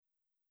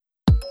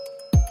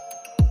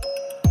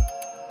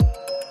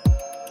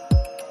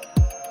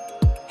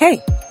Hey,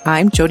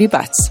 I'm Jody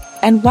Butts,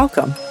 and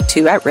welcome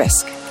to At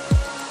Risk.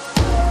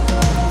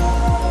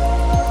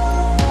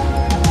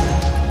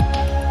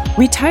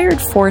 Retired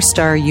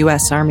 4-star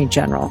U.S. Army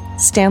General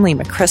Stanley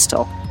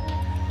McChrystal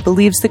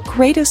believes the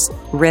greatest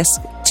risk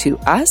to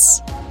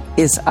us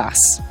is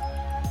us.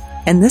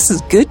 And this is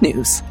good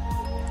news.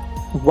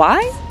 Why?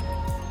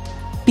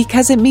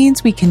 Because it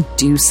means we can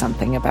do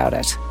something about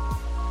it.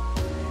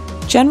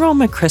 General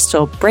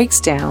McChrystal breaks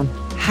down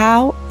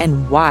how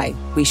and why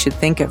we should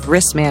think of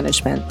risk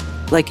management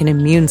like an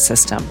immune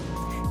system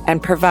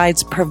and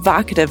provides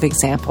provocative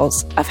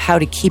examples of how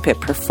to keep it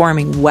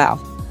performing well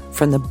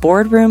from the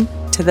boardroom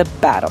to the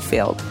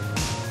battlefield.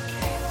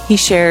 He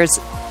shares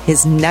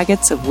his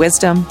nuggets of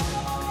wisdom,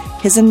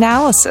 his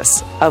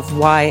analysis of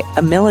why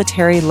a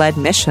military-led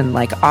mission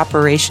like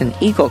Operation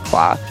Eagle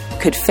Claw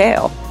could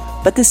fail,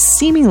 but the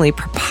seemingly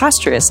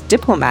preposterous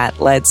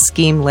diplomat-led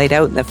scheme laid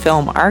out in the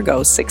film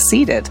Argo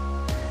succeeded,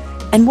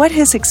 and what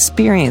his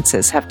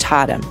experiences have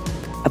taught him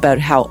about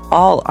how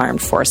all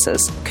armed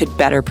forces could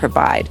better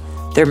provide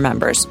their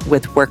members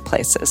with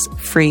workplaces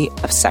free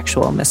of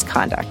sexual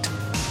misconduct.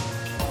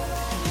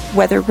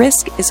 Whether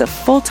risk is a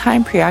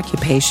full-time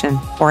preoccupation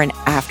or an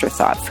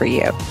afterthought for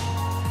you,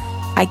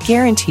 I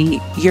guarantee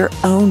your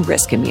own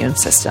risk immune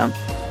system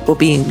will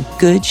be in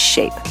good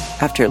shape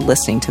after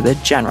listening to the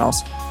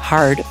General's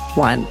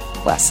hard-won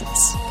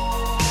lessons.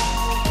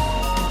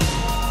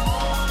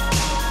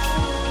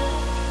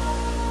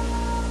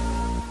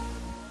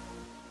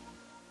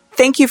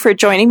 Thank you for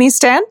joining me,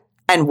 Stan,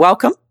 and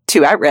welcome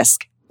to At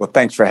Risk. Well,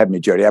 thanks for having me,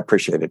 Jody. I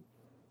appreciate it.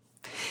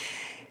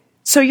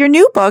 So your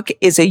new book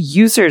is a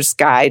user's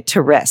guide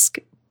to risk,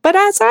 but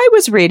as I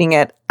was reading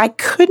it, I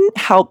couldn't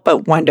help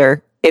but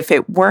wonder if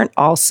it weren't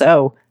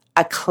also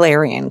a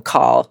clarion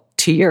call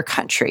to your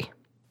country.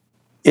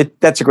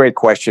 That's a great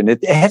question.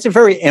 It has a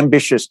very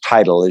ambitious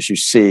title, as you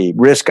see,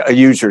 Risk, a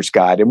User's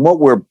Guide. And what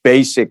we're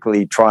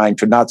basically trying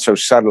to not so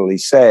subtly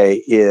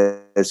say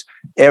is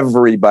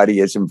everybody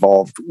is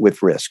involved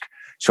with risk.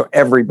 So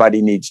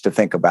everybody needs to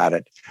think about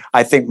it.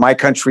 I think my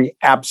country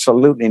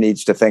absolutely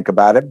needs to think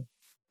about it,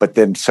 but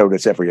then so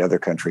does every other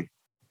country.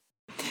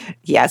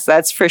 Yes,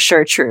 that's for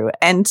sure true.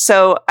 And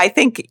so I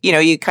think,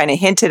 you kind of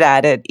hinted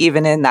at it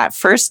even in that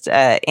first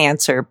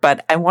answer,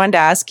 but I wanted to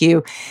ask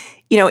you,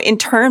 in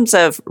terms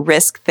of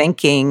risk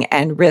thinking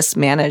and risk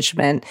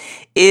management,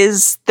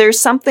 is there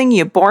something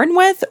you're born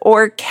with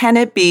or can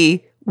it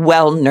be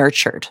well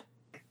nurtured?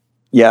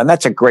 Yeah, and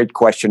that's a great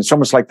question. It's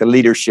almost like the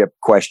leadership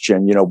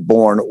question,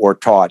 born or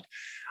taught.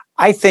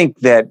 I think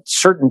that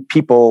certain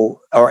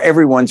people or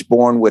everyone's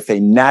born with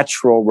a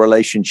natural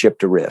relationship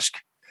to risk,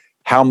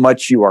 how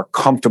much you are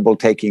comfortable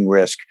taking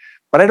risk.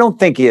 But I don't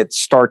think it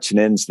starts and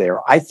ends there.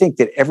 I think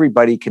that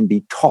everybody can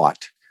be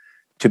taught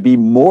to be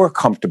more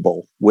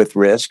comfortable with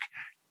risk,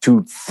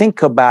 to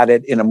think about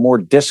it in a more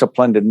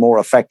disciplined and more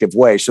effective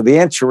way. So the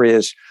answer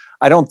is,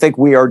 I don't think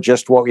we are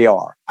just what we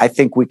are. I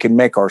think we can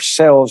make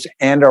ourselves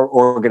and our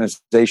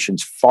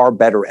organizations far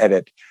better at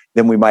it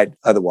than we might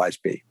otherwise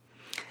be.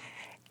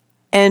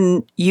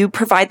 And you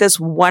provide this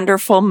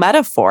wonderful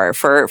metaphor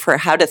for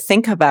how to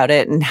think about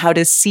it and how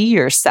to see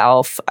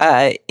yourself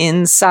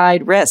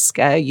inside risk.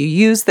 You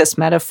use this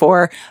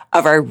metaphor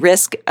of our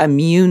risk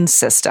immune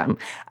system.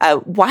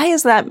 Why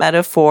is that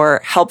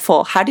metaphor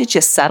helpful? How did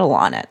you settle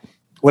on it?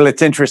 Well,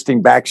 it's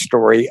interesting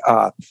backstory.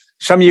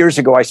 Some years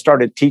ago, I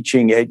started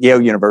teaching at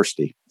Yale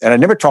University, and I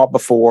never taught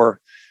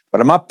before, but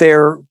I'm up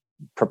there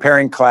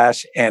preparing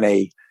class, and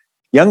a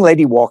young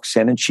lady walks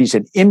in, and she's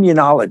an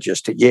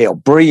immunologist at Yale,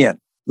 brilliant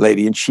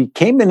lady. And she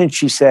came in and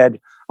she said,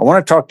 I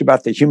want to talk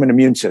about the human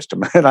immune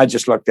system. And I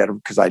just looked at her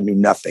because I knew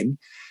nothing.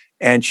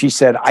 And she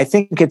said, I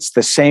think it's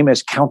the same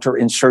as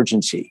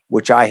counterinsurgency,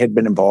 which I had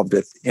been involved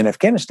with in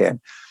Afghanistan.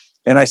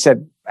 And I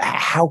said,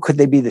 how could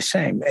they be the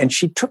same? And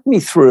she took me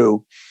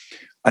through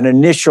an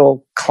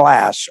initial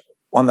class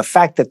on the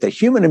fact that the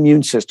human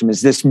immune system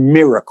is this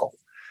miracle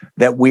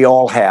that we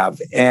all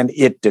have, and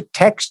it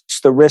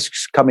detects the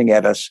risks coming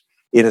at us.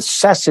 It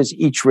assesses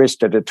each risk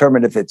to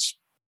determine if it's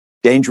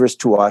dangerous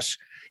to us.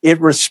 It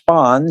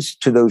responds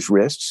to those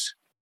risks,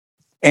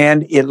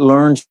 and it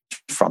learns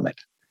from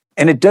it.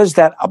 And it does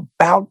that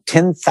about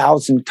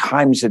 10,000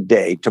 times a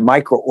day to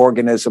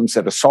microorganisms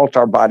that assault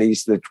our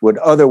bodies that would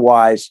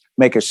otherwise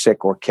make us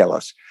sick or kill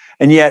us.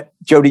 And yet,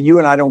 Jody, you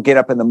and I don't get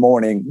up in the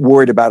morning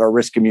worried about our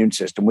risk immune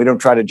system. We don't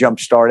try to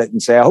jumpstart it and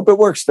say, I hope it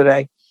works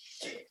today.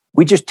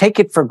 We just take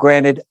it for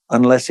granted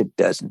unless it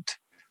doesn't.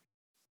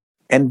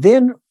 And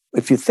then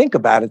if you think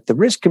about it, the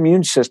risk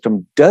immune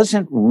system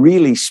doesn't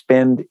really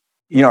spend,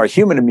 our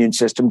human immune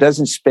system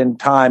doesn't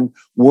spend time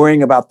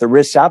worrying about the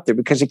risks out there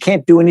because it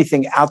can't do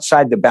anything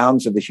outside the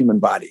bounds of the human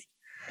body.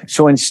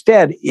 So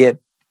instead,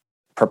 it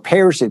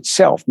prepares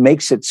itself,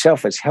 makes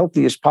itself as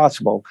healthy as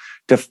possible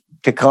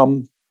to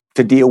come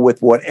to deal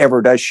with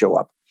whatever does show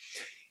up.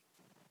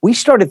 We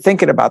started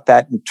thinking about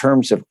that in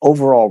terms of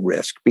overall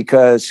risk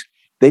because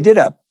they did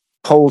a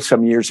poll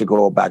some years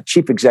ago about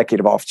chief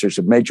executive officers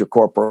of major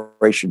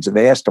corporations, and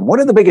they asked them, what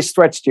are the biggest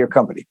threats to your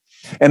company?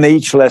 And they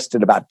each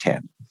listed about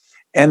 10.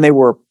 And they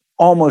were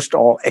almost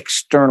all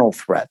external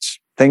threats,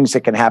 things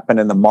that can happen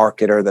in the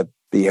market or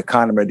the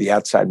economy or the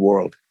outside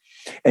world.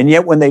 And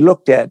yet when they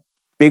looked at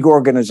big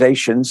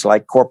organizations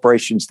like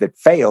corporations that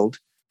failed,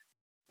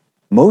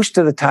 most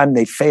of the time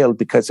they failed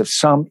because of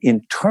some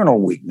internal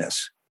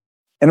weakness.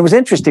 And it was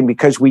interesting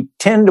because we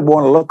tend to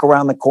want to look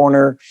around the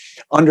corner,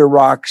 under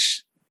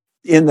rocks,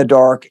 in the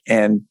dark,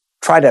 and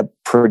try to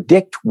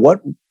predict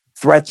what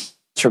threats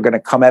are going to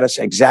come at us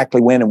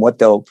exactly when and what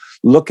they'll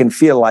look and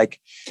feel like.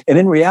 And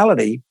in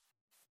reality,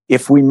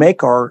 if we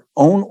make our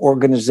own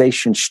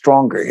organization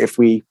stronger, if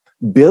we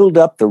build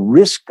up the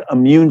risk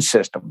immune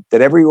system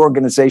that every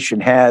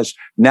organization has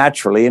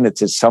naturally, and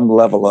it's at some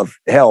level of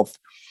health,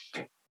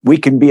 we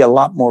can be a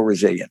lot more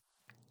resilient.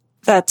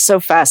 That's so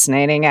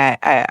fascinating.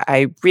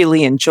 I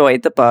really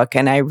enjoyed the book,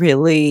 and I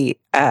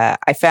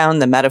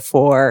found the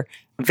metaphor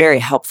very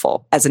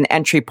helpful as an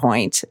entry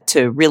point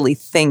to really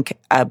think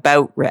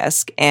about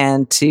risk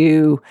and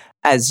to,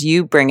 as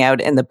you bring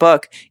out in the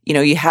book,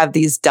 you have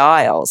these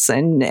dials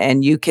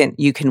and you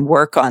can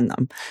work on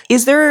them.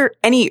 Is there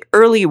any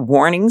early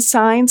warning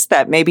signs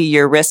that maybe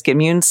your risk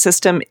immune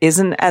system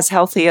isn't as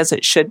healthy as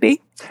it should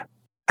be?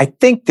 I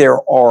think there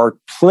are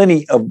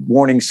plenty of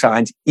warning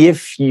signs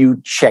if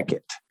you check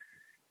it.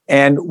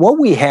 And what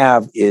we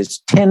have is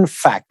 10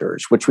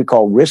 factors, which we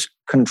call risk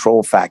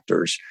control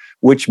factors,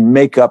 which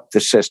make up the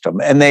system.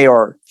 And they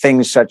are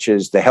things such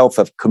as the health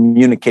of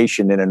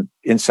communication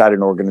inside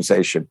an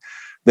organization.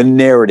 The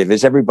narrative,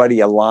 is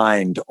everybody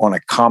aligned on a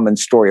common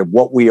story of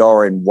what we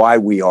are and why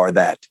we are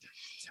that?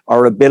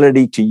 Our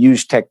ability to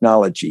use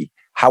technology,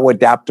 how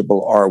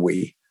adaptable are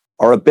we?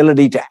 Our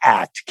ability to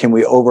act, can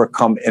we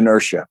overcome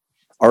inertia?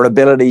 Our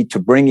ability to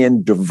bring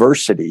in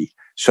diversity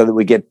so that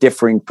we get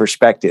differing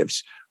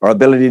perspectives, our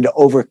ability to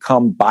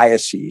overcome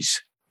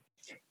biases,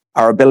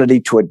 our ability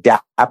to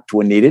adapt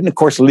when needed, and of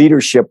course,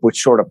 leadership,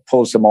 which sort of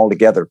pulls them all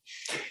together.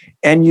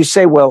 And you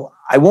say, well,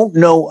 I won't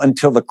know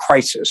until the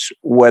crisis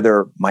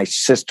whether my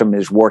system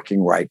is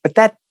working right. But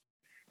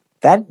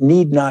that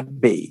need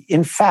not be.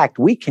 In fact,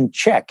 we can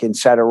check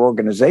inside our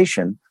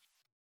organization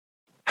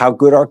how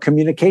good our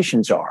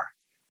communications are.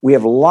 We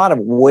have a lot of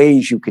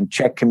ways you can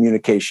check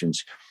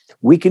communications.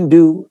 We can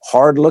do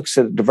hard looks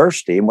at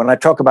diversity. And when I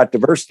talk about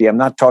diversity, I'm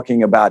not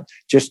talking about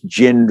just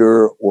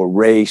gender or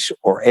race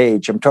or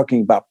age. I'm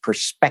talking about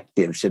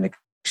perspectives and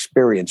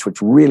experience,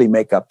 which really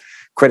make up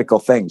critical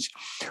things.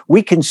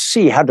 We can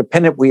see how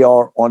dependent we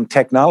are on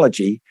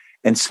technology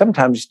and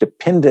sometimes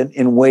dependent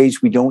in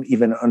ways we don't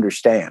even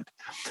understand.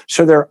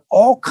 So there are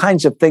all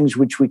kinds of things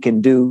which we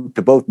can do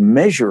to both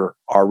measure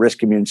our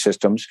risk immune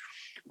systems,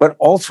 but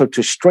also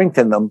to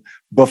strengthen them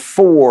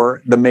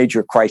before the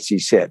major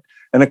crises hit.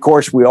 And of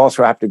course, we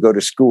also have to go to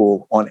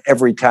school on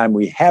every time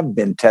we have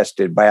been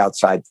tested by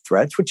outside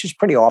threats, which is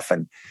pretty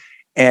often,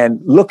 and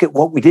look at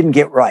what we didn't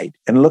get right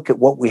and look at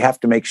what we have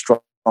to make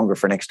stronger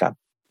for next time.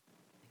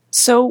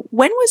 So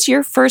when was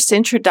your first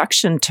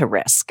introduction to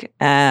risk?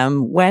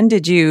 When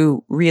did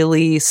you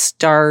really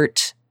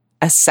start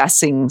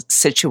assessing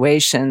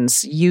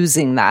situations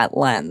using that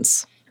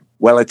lens?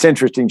 Well, it's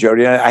interesting,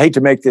 Jody. I hate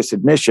to make this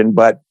admission,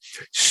 but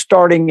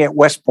starting at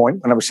West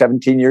Point when I was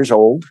 17 years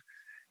old,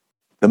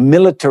 the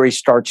military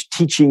starts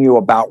teaching you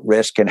about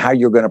risk and how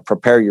you're going to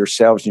prepare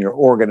yourselves and your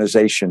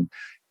organization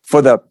for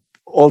the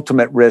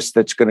ultimate risk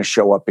that's going to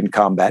show up in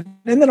combat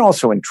and then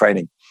also in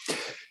training.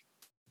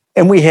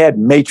 And we had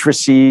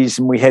matrices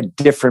and we had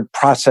different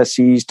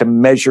processes to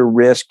measure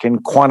risk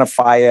and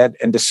quantify it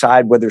and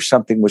decide whether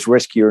something was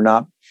risky or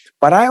not.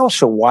 But I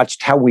also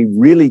watched how we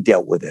really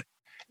dealt with it.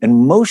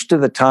 And most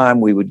of the time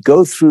we would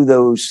go through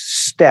those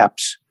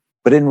steps,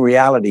 but in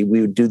reality,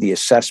 we would do the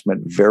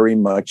assessment very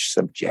much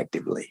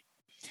subjectively.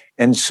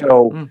 And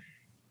so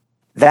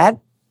that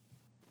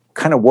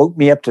kind of woke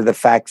me up to the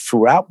fact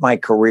throughout my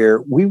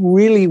career, we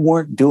really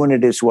weren't doing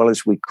it as well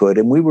as we could.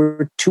 And we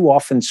were too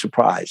often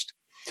surprised.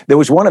 There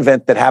was one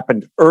event that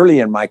happened early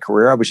in my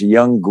career. I was a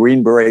young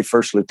Green Beret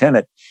first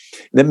lieutenant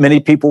that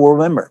many people will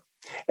remember.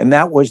 And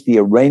that was the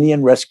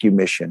Iranian rescue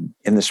mission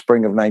in the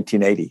spring of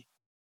 1980.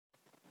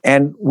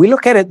 And we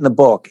look at it in the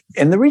book.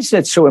 And the reason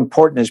it's so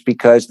important is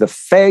because the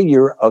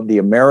failure of the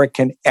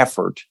American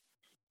effort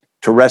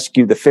to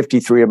rescue the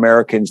 53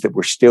 Americans that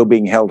were still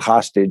being held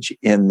hostage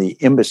in the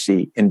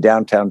embassy in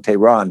downtown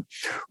Tehran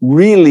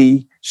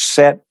really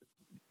set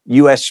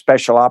U.S.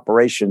 Special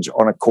Operations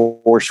on a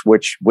course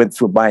which went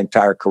through my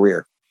entire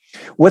career.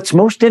 What's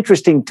most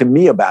interesting to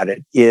me about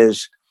it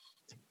is,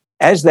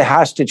 as the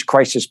hostage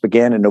crisis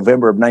began in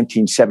November of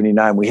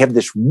 1979, we have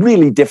this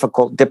really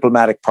difficult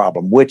diplomatic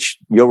problem, which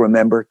you'll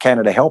remember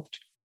Canada helped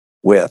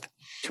with.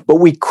 But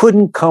we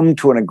couldn't come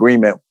to an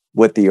agreement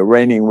with the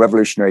Iranian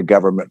revolutionary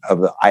government of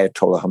the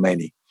Ayatollah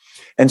Khomeini.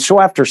 And so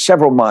after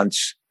several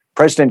months,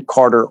 President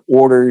Carter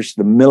orders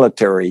the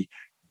military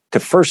to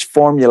first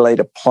formulate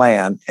a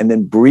plan and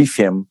then brief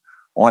him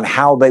on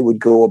how they would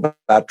go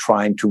about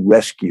trying to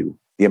rescue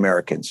the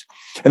Americans.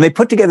 And they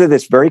put together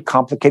this very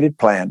complicated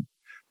plan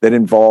that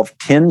involved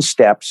 10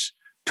 steps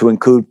to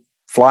include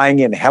flying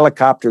in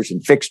helicopters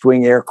and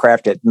fixed-wing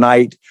aircraft at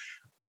night,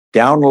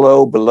 down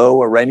low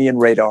below Iranian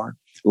radar,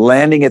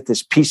 landing at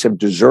this piece of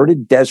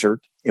deserted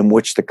desert in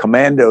which the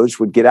commandos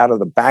would get out of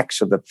the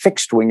backs of the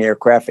fixed-wing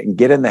aircraft and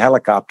get in the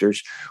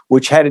helicopters,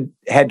 which had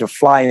to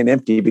fly in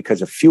empty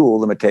because of fuel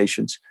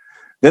limitations.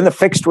 Then the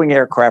fixed-wing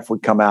aircraft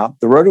would come out.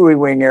 The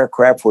rotary-wing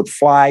aircraft would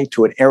fly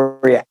to an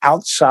area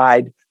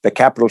outside the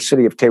capital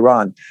city of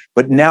Tehran.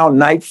 But now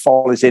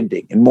nightfall is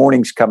ending and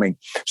morning's coming.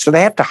 So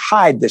they have to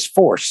hide this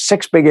force,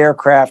 6 big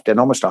aircraft and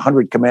almost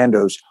 100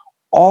 commandos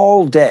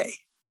all day.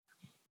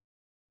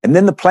 And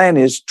then the plan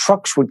is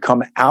trucks would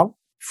come out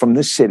from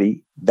the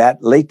city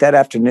late that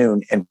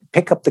afternoon and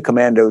pick up the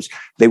commandos.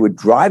 They would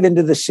drive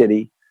into the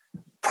city,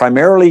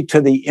 primarily to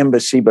the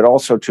embassy, but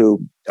also to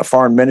a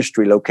foreign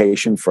ministry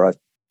location for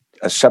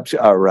a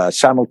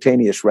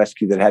simultaneous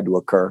rescue that had to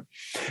occur.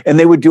 And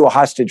they would do a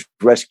hostage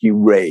rescue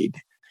raid.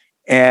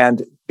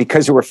 And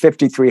because there were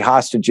 53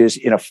 hostages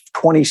in a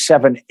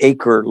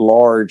 27-acre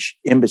large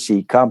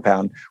embassy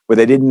compound where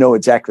they didn't know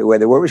exactly where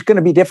they were, it was going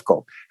to be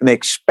difficult. And they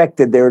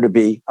expected there to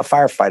be a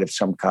firefight of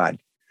some kind.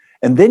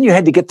 And then you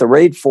had to get the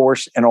raid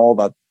force and all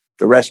the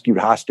rescued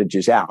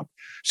hostages out.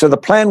 So the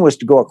plan was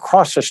to go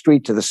across the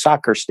street to the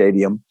soccer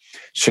stadium,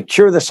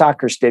 secure the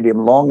soccer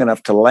stadium long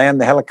enough to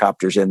land the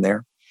helicopters in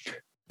there,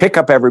 pick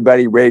up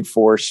everybody, raid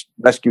force,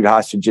 rescued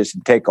hostages,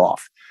 and take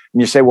off.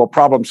 And you say, well,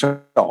 problem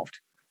solved.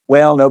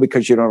 Well, no,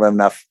 because you don't have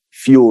enough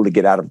fuel to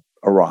get out of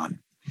Iran.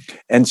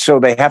 And so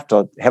they have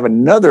to have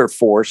another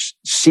force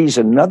seize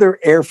another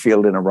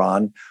airfield in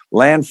Iran,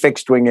 land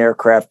fixed-wing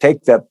aircraft,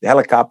 take the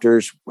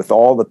helicopters with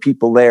all the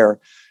people there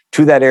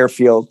to that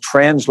airfield,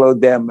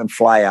 transload them, and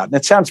fly out. And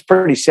it sounds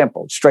pretty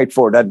simple,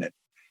 straightforward, doesn't it?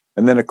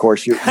 And then, of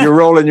course, you're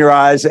rolling your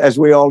eyes, as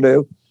we all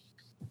do.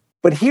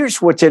 But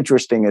here's what's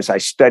interesting as I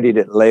studied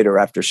it later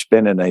after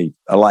spending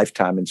a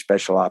lifetime in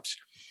special ops.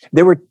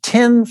 There were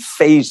 10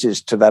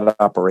 phases to that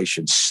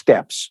operation,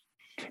 steps.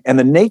 And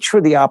the nature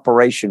of the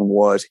operation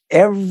was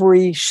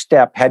every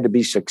step had to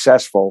be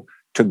successful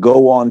to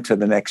go on to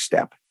the next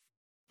step.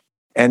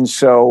 And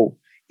so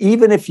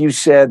even if you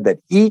said that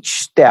each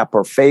step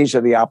or phase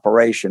of the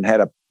operation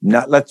had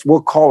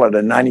we'll call it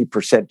a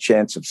 90%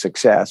 chance of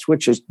success,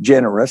 which is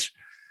generous,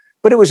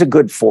 but it was a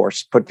good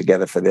force put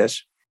together for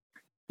this.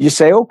 You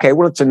say, okay,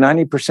 well, it's a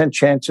 90%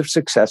 chance of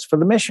success for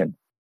the mission.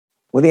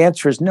 Well, the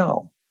answer is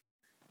no.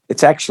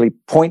 It's actually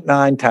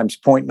 0.9 times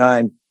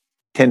 0.9,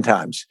 10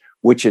 times,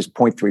 which is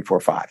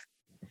 0.345.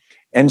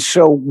 And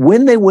so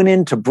when they went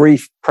in to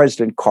brief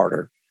President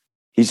Carter,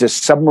 he's a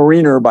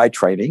submariner by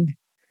training.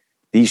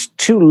 These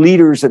 2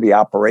 leaders of the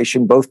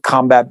operation, both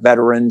combat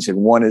veterans, and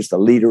one is the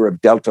leader of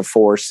Delta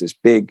Force, this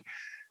big,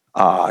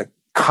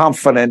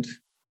 confident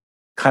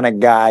kind of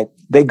guy.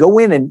 They go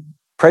in and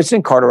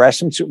President Carter asks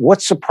them,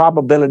 what's the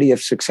probability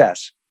of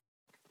success?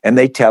 And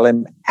they tell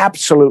him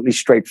absolutely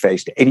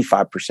straight-faced,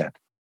 85%.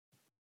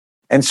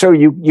 And so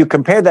you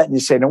compare that and you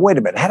say, no, wait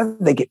a minute, how did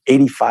they get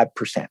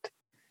 85%?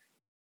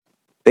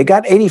 They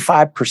got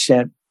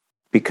 85%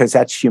 because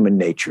that's human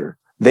nature.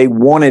 They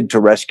wanted to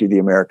rescue the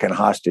American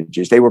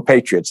hostages. They were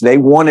patriots. They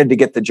wanted to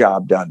get the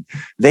job done.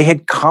 They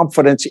had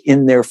confidence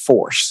in their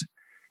force.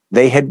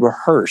 They had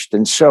rehearsed.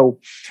 And so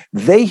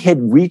they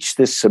had reached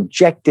this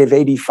subjective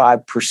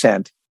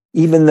 85%,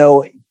 even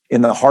though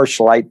in the harsh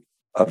light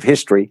of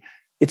history,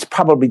 it's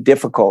probably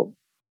difficult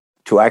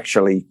to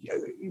actually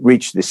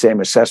reach the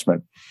same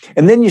assessment.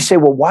 And then you say,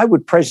 well, why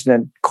would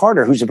President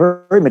Carter, who's a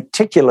very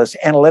meticulous,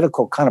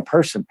 analytical kind of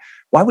person,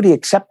 why would he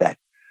accept that?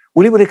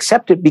 Well, he would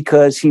accept it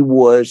because he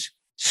was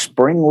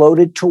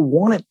spring-loaded to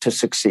want it to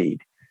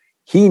succeed.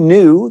 He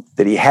knew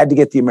that he had to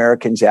get the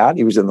Americans out.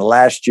 He was in the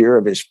last year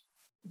of his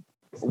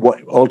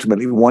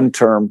ultimately one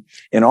term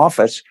in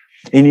office.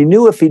 And he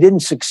knew if he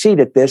didn't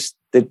succeed at this,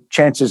 the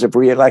chances of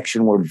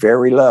re-election were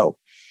very low.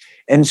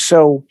 And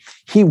so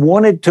he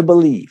wanted to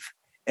believe.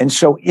 And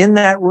so in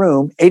that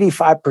room,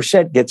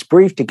 85% gets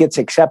briefed, it gets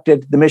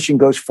accepted, the mission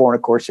goes forward, and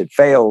of course it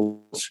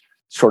fails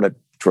sort of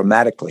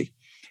dramatically.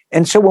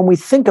 And so when we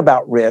think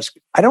about risk,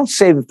 I don't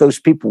say that those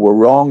people were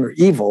wrong or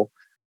evil.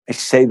 I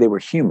say they were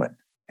human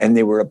and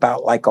they were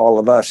about like all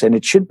of us. And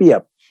it should be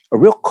a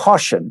real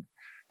caution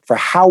for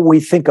how we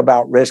think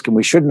about risk. And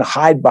we shouldn't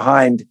hide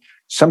behind,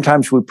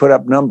 sometimes we put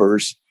up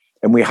numbers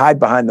and we hide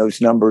behind those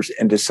numbers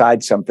and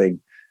decide something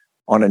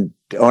on an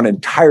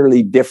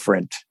entirely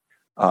different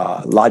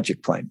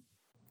logic plane.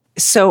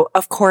 So,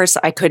 of course,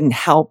 I couldn't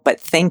help but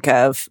think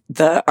of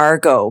the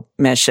Argo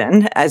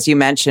mission, as you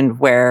mentioned,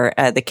 where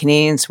the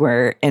Canadians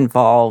were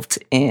involved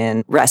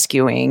in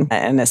rescuing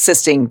and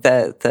assisting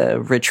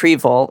the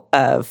retrieval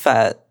of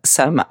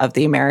some of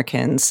the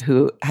Americans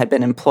who had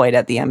been employed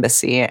at the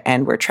embassy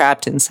and were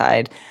trapped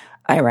inside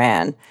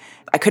Iran.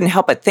 I couldn't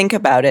help but think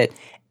about it,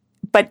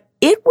 but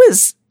it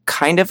was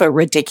kind of a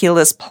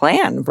ridiculous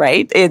plan,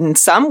 right? In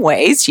some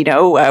ways,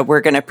 we're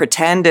going to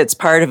pretend it's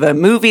part of a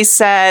movie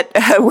set.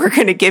 We're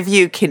going to give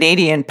you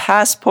Canadian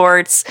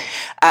passports.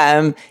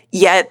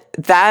 Yet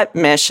that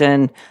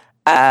mission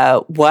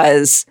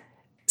was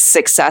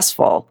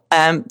successful.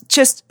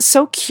 Just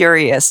so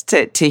curious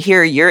to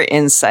hear your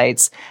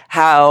insights,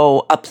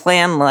 how a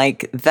plan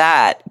like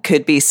that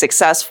could be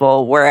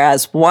successful,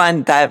 whereas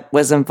one that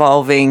was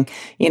involving,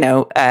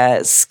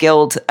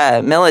 skilled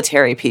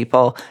military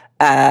people,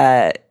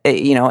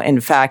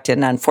 in fact,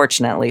 and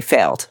unfortunately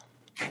failed.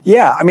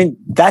 Yeah, I mean,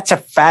 that's a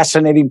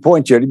fascinating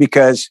point, Jody,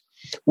 because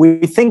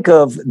we think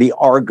of the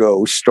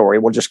Argo story,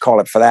 we'll just call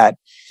it for that.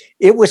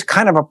 It was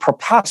kind of a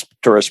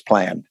preposterous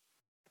plan.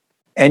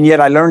 And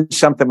yet I learned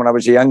something when I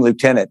was a young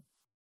lieutenant.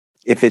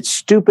 If it's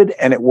stupid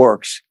and it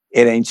works,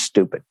 it ain't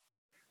stupid.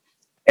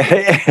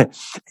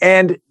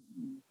 And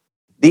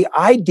the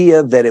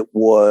idea that it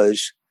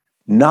was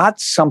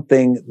not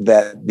something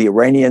that the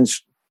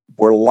Iranians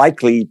were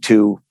likely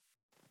to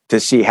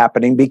see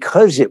happening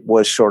because it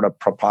was sort of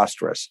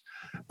preposterous.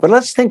 But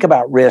let's think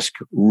about risk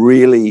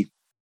really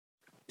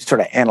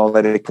sort of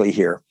analytically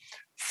here.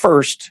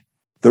 First,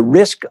 the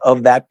risk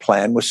of that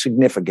plan was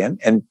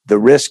significant, and the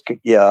risk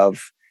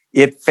of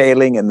it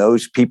failing and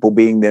those people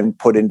being then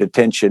put in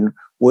detention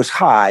was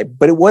high,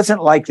 but it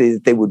wasn't likely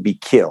that they would be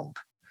killed.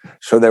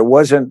 So there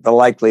wasn't the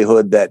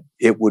likelihood that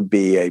it would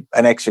be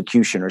an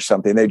execution or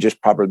something. They'd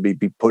just probably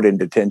be put in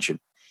detention.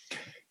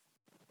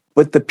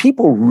 But the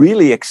people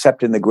really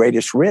accepting the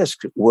greatest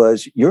risk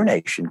was your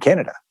nation,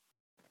 Canada.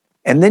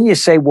 And then you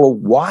say, well,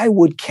 why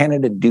would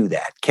Canada do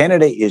that?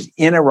 Canada is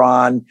in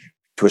Iran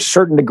to a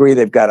certain degree.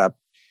 They've got a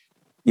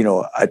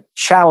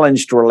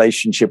challenged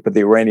relationship with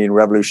the Iranian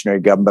Revolutionary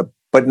Government,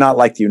 but not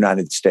like the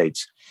United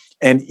States.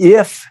 And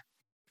if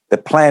the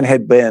plan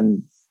had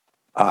been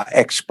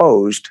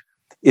exposed,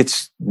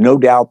 it's no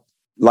doubt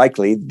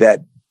likely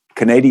that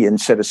Canadian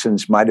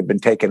citizens might have been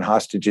taken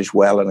hostage as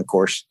well, and of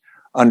course,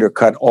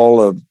 undercut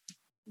all of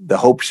the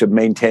hopes of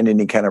maintaining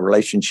any kind of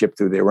relationship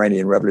through the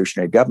Iranian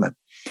Revolutionary Government.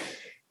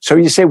 So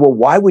you say, well,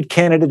 why would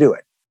Canada do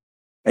it?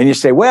 And you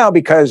say, well,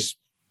 because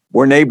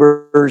we're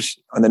neighbors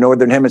on the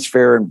Northern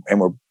Hemisphere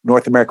and we're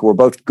North America, we're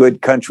both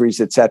good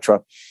countries,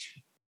 etc.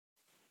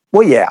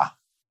 Well, yeah.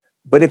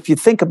 But if you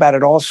think about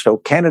it also,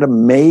 Canada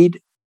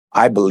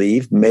I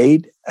believe,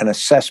 made an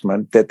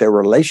assessment that their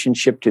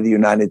relationship to the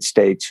United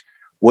States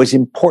was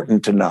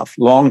important enough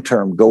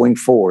long-term going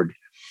forward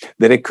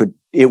that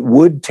it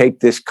would take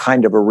this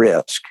kind of a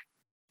risk,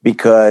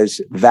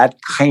 because that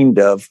kind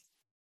of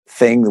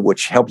thing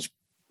which helps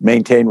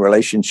maintain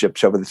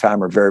relationships over the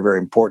time are very, very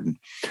important.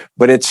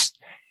 But it's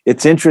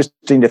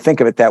interesting to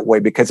think of it that way,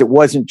 because it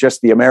wasn't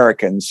just the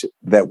Americans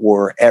that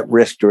were at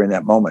risk during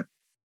that moment.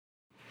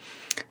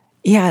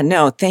 Yeah,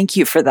 no, thank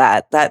you for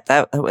that.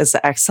 That was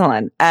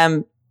excellent.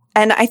 And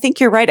I think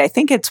you're right. I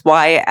think it's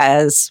why,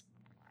 as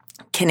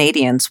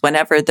Canadians,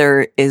 whenever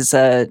there is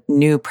a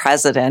new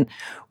president,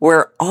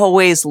 we're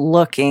always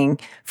looking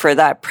for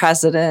that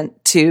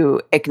president to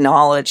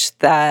acknowledge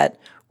that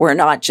we're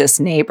not just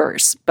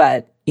neighbors,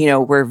 but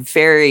we're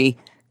very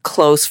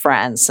close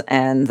friends,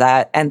 and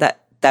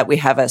that we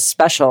have a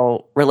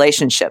special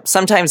relationship.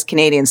 Sometimes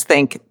Canadians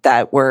think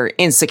that we're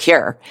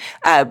insecure,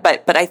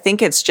 but I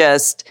think it's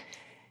just,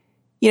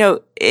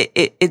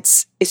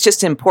 it's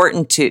just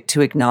important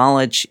to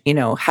acknowledge,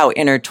 how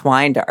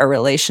intertwined our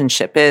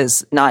relationship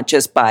is, not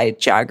just by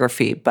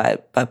geography,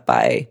 but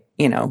by,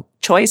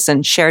 choice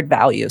and shared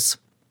values.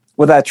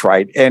 Well, that's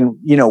right. And,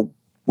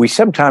 we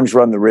sometimes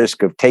run the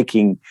risk of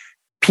taking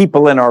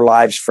people in our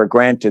lives for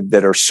granted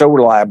that are so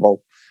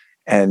reliable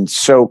and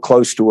so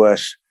close to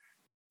us.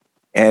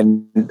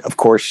 And of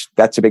course,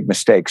 that's a big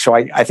mistake. So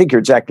I think you're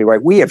exactly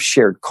right. We have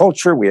shared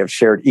culture, we have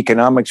shared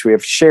economics, we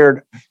have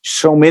shared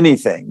so many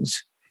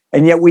things,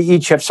 and yet we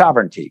each have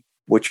sovereignty,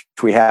 which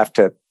we have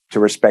to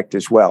respect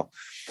as well.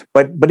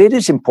 But it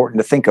is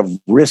important to think of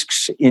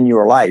risks in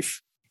your life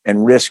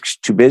and risks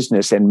to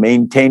business, and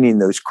maintaining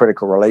those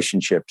critical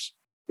relationships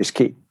is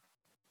key.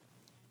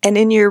 And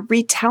in your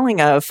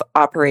retelling of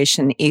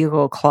Operation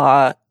Eagle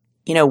Claw,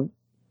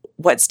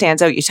 what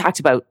stands out, you talked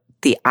about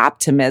the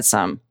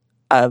optimism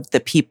of the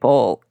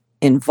people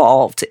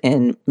involved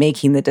in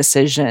making the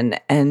decision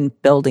and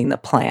building the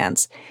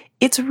plans.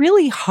 It's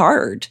really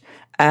hard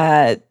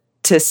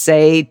to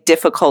say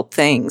difficult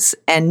things,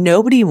 and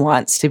nobody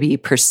wants to be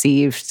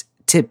perceived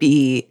to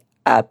be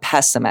a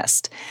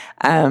pessimist.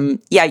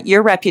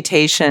 Your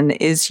reputation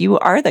is you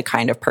are the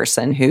kind of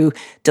person who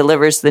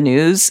delivers the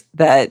news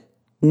that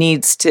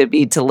needs to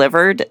be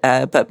delivered,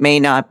 but may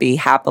not be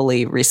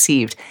happily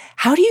received.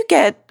 How do you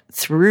get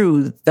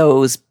through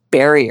those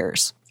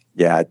barriers?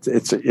 Yeah,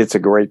 it's a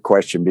great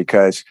question,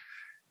 because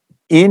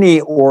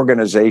any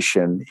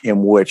organization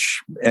in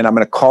which, and I'm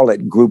going to call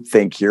it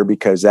groupthink here,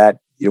 because that,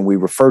 we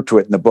refer to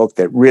it in the book,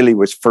 that really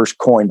was first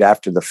coined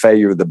after the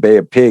failure of the Bay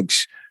of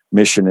Pigs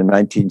mission in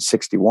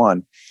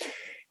 1961.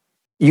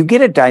 You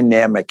get a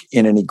dynamic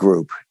in any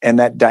group, and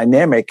that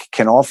dynamic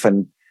can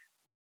often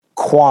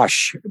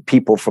quash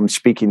people from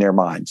speaking their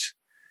minds.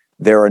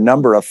 There are a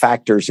number of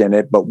factors in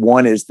it, but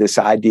one is this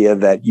idea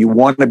that you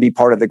want to be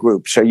part of the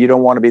group. So you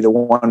don't want to be the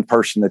one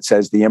person that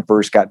says the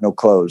emperor's got no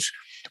clothes,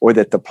 or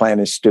that the plan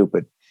is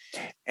stupid.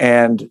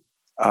 And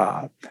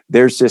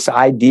there's this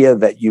idea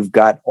that you've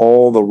got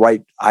all the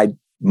right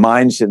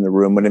minds in the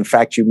room, when in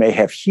fact you may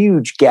have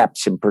huge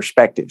gaps in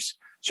perspectives.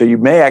 So you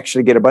may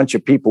actually get a bunch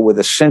of people with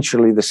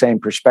essentially the same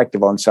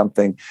perspective on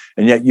something,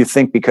 and yet you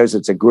think because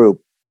it's a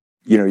group,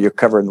 you're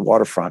covering the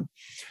waterfront.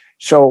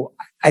 So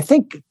I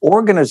think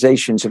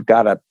organizations have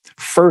got to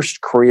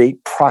first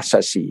create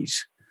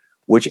processes,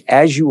 which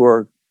as you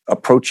are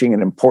approaching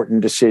an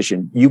important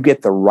decision, you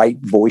get the right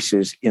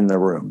voices in the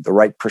room, the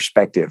right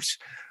perspectives.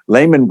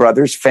 Lehman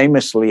Brothers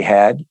famously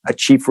had a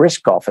chief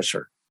risk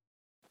officer,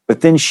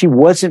 but then she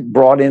wasn't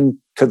brought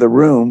into the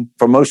room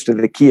for most of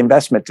the key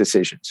investment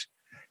decisions.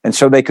 And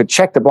so they could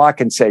check the block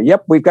and say,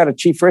 yep, we've got a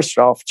chief risk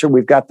officer.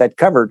 We've got that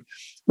covered.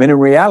 But in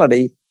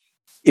reality,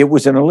 it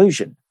was an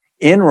illusion.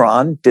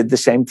 Enron did the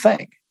same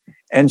thing.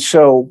 And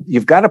so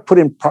you've got to put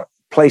in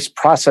place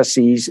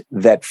processes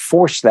that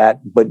force that,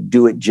 but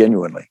do it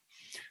genuinely.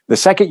 The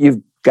second,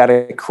 you've got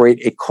to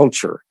create a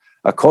culture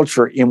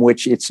in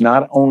which it's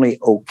not only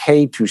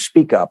okay to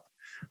speak up,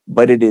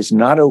 but it is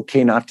not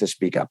okay not to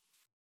speak up.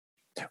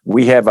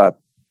 We have an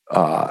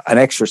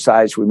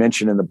exercise we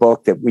mentioned in the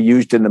book that we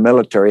used in the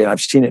military, and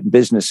I've seen it in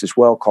business as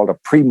well, called a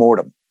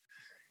pre-mortem.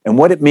 And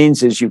what it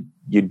means is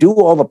you do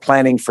all the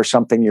planning for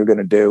something you're going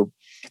to do,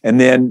 and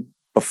then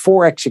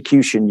before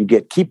execution, you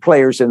get key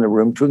players in the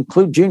room, to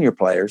include junior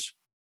players,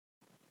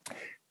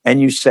 and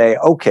you say,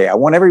 okay, I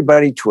want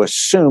everybody to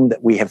assume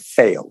that we have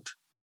failed.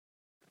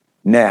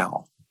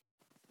 Now,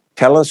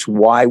 tell us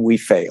why we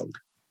failed.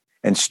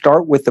 And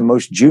start with the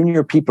most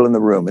junior people in the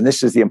room. And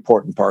this is the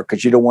important part,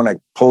 because you don't want to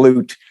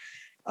pollute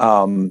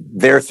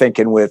their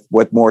thinking with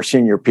what more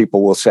senior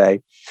people will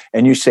say.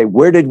 And you say,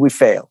 where did we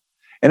fail?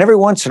 And every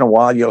once in a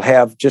while, you'll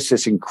have just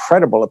this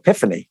incredible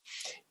epiphany.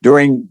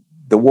 During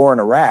the war in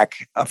Iraq,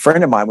 a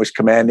friend of mine was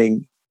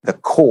commanding the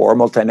Corps,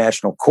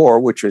 multinational Corps,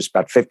 which was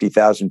about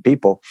 50,000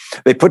 people.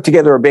 They put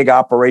together a big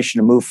operation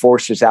to move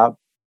forces out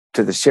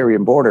to the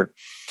Syrian border.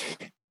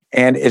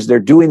 And as they're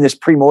doing this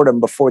pre-mortem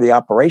before the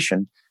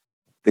operation,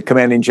 the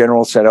commanding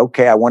general said,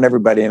 okay, I want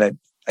everybody in it.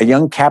 A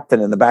young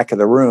captain in the back of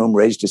the room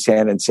raised his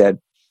hand and said,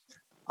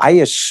 I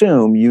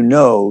assume you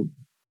know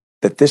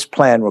that this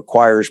plan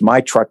requires my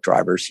truck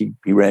drivers, he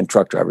ran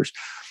truck drivers,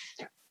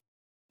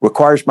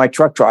 requires my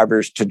truck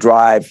drivers to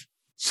drive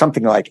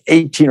something like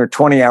 18 or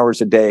 20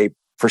 hours a day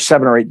for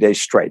 7 or 8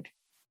 days straight.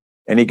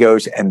 And he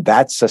goes, and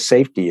that's a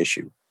safety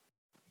issue.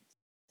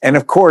 And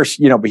of course,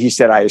 but he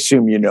said, I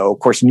assume you know. Of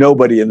course,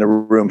 nobody in the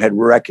room had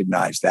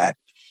recognized that.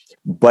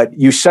 But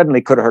you suddenly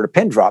could have heard a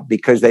pin drop,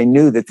 because they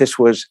knew that this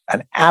was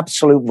an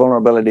absolute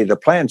vulnerability to the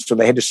plan, so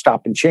they had to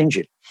stop and change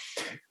it.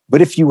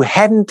 But if you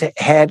hadn't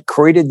had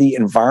created the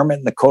environment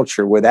and the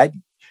culture where that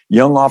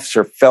young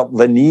officer felt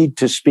the need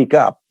to speak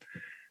up,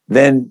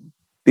 then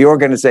the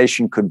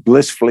organization could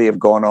blissfully have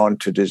gone on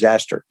to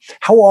disaster.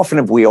 How often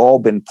have we all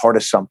been part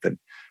of something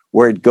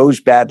where it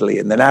goes badly,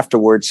 and then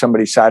afterwards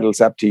somebody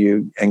sidles up to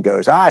you and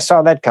goes, I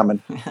saw that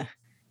coming.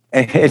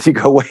 And you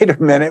go, wait a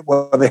minute,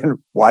 well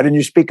then why didn't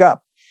you speak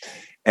up?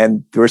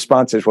 And the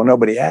response is, well,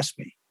 nobody asked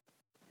me.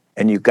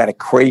 And you've got to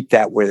create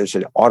that where there's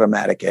an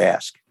automatic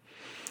ask.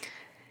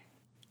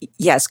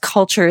 Yes,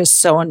 culture is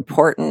so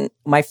important.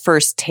 My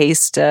first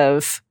taste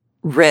of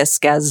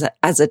risk as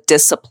a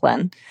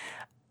discipline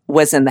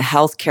was in the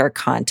healthcare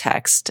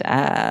context.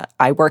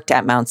 I worked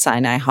at Mount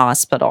Sinai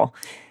Hospital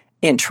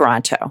in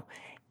Toronto,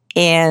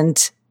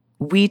 and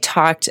we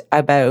talked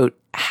about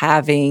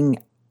having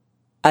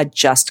a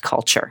just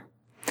culture.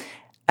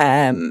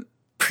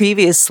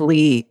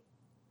 Previously,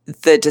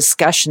 the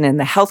discussion in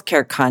the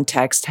healthcare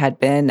context had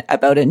been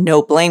about a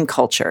no-blame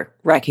culture,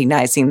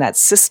 recognizing that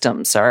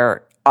systems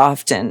are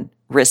often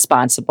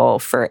responsible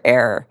for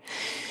error.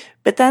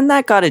 But then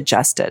that got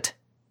adjusted,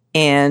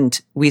 and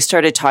we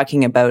started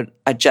talking about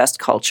a just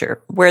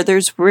culture where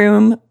there's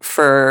room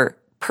for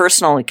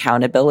personal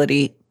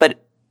accountability,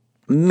 but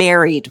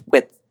married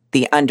with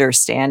the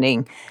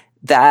understanding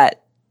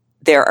that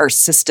there are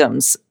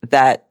systems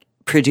that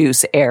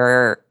produce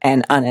error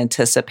and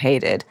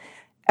unanticipated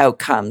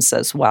outcomes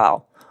as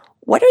well.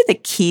 What are the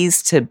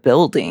keys to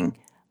building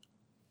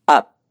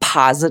a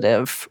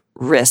positive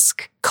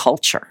risk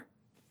culture?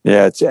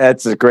 Yeah,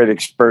 it's a great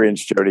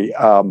experience, Jody.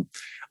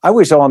 I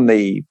was on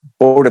the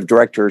board of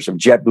directors of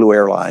JetBlue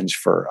Airlines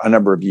for a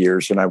number of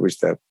years, and I was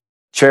the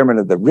chairman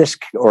of the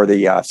risk or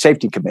the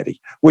safety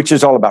committee, which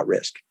is all about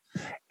risk.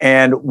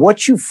 And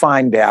what you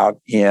find out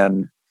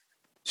in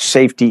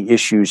safety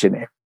issues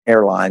in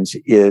airlines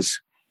is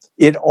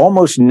it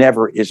almost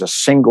never is a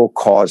single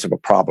cause of a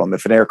problem.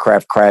 If an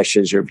aircraft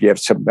crashes or if you have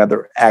some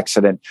other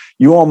accident,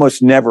 you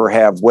almost never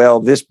have, well,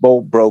 this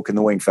bolt broke and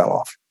the wing fell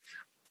off.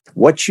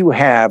 What you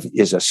have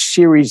is a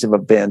series of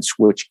events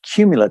which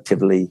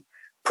cumulatively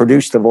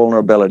produce the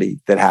vulnerability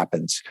that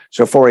happens.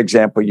 So, for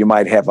example, you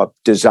might have a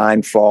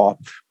design flaw,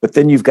 but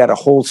then you've got a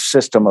whole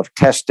system of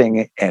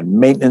testing and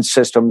maintenance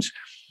systems.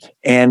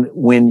 And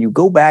when you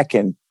go back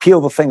and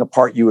peel the thing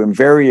apart, you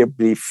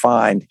invariably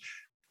find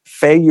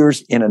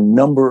failures in a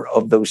number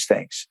of those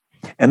things.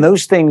 And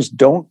those things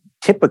don't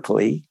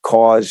typically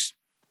cause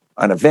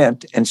an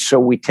event, and so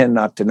we tend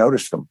not to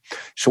notice them.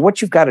 So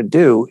what you've got to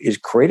do is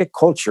create a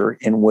culture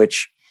in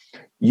which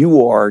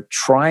you are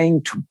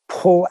trying to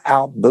pull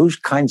out those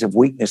kinds of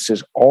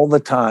weaknesses all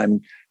the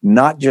time,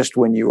 not just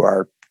when you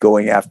are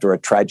going after a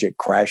tragic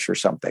crash or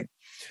something.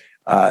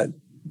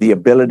 The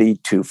ability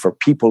for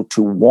people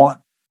to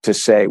want to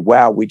say,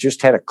 wow, we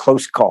just had a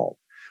close call.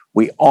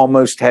 We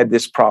almost had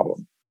this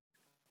problem.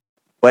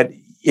 But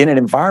in an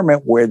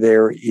environment where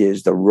there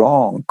is the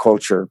wrong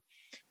culture,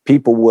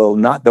 people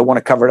they'll want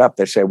to cover it up.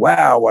 They say,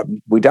 wow,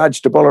 we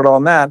dodged a bullet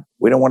on that.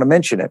 We don't want to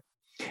mention it.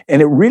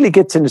 And it really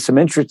gets into some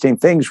interesting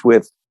things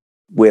with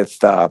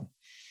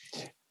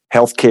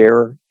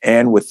healthcare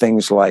and with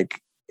things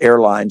like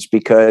airlines,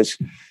 because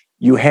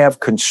you have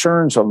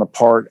concerns on the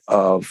part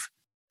of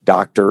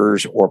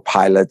doctors or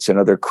pilots and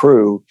other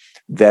crew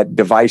that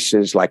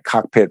devices like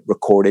cockpit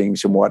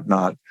recordings and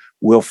whatnot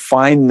will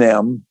find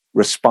them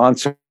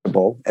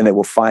responsible, and they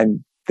will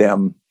find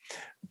them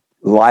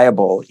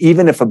liable,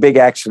 even if a big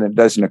accident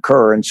doesn't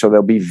occur. And so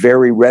they'll be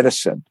very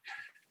reticent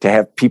to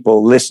have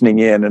people listening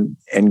in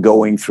and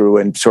going through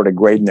and sort of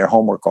grading their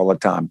homework all the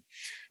time.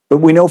 But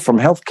we know from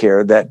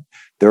healthcare that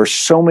there are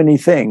so many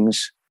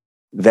things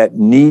that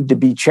need to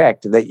be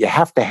checked that you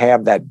have to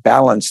have that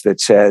balance that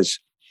says,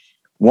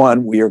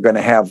 one, we are going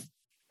to have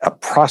a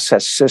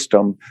process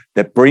system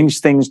that brings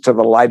things to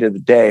the light of the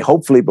day,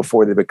 hopefully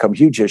before they become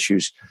huge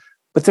issues.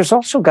 But there's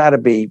also got to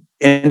be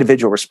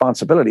individual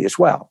responsibility as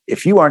well.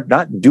 If you are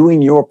not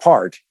doing your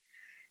part,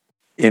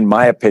 in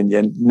my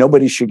opinion,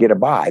 nobody should get a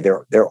buy.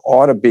 There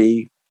ought to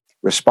be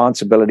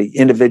responsibility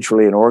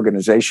individually and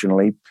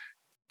organizationally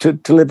to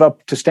live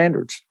up to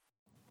standards.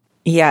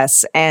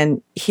 Yes.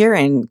 And here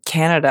in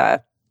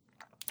Canada,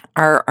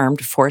 our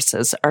armed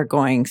forces are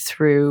going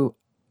through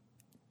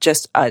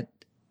just a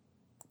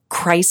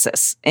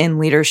crisis in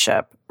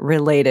leadership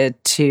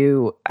related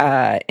to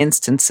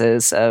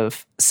instances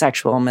of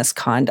sexual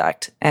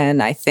misconduct.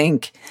 And I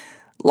think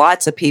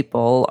lots of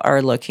people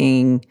are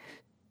looking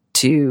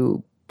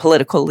to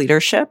political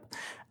leadership,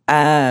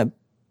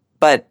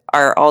 but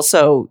are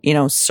also,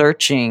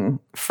 searching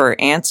for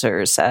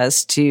answers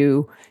as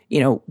to,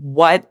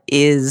 what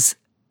is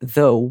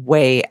the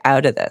way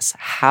out of this?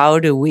 How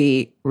do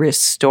we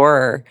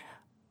restore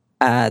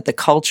the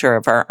culture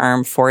of our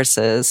armed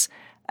forces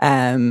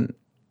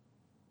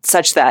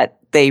such that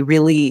they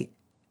really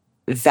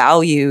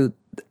value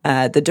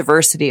the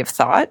diversity of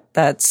thought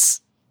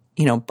that's,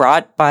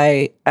 brought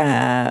by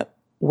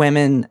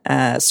women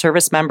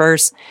service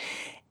members,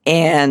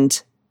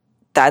 and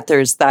that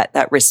there's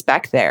that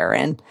respect there.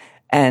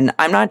 And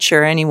I'm not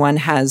sure anyone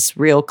has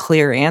real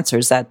clear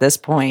answers at this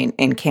point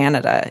in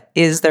Canada.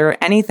 Is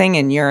there anything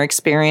in your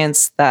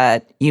experience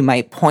that you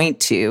might point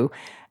to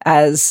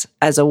as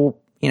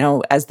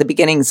the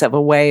beginnings of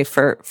a way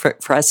for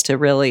us to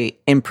really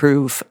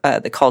improve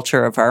the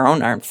culture of our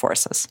own armed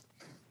forces?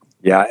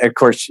 Yeah, of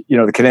course,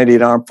 the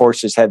Canadian Armed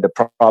Forces had the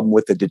problem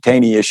with the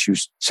detainee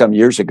issues some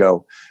years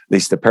ago, at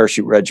least the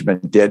Parachute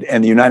Regiment did.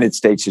 And the United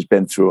States has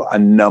been through a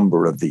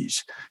number of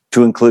these,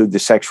 to include the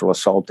sexual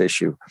assault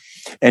issue.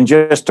 And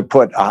just to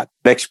put an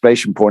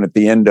exclamation point at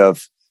the end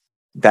of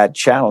that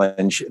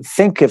challenge,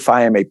 think if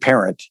I am a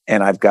parent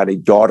and I've got a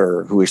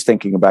daughter who is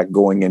thinking about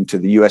going into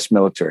the U.S.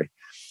 military.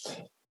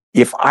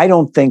 If I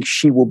don't think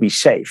she will be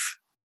safe,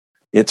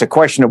 it's a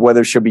question of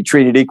whether she'll be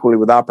treated equally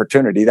with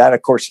opportunity. That,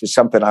 of course, is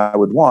something I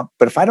would want.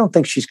 But if I don't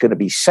think she's going to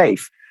be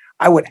safe,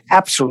 I would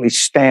absolutely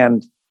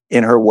stand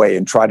in her way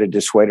and try to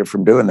dissuade her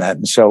from doing that.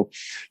 And so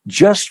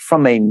just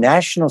from a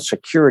national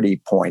security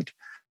point,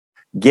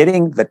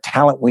 getting the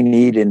talent we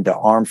need into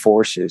armed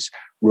forces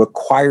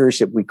requires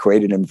that we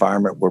create an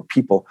environment where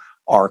people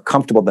are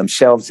comfortable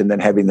themselves and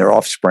then having their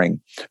offspring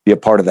be a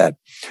part of that.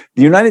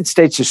 The United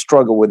States has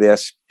struggled with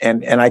this.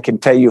 And I can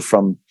tell you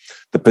from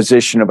the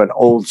position of an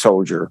old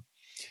soldier,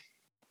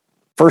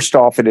 first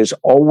off, it has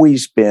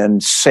always been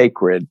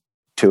sacred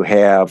to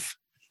have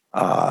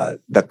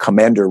the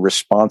commander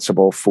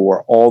responsible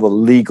for all the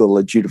legal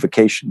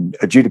adjudication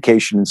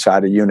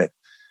inside a unit.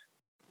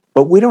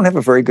 But we don't have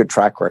a very good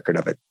track record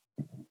of it.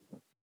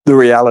 The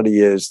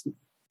reality is,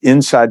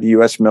 inside the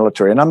U.S.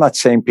 military, and I'm not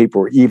saying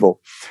people are evil,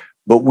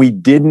 but we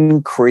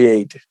didn't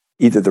create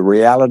either the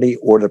reality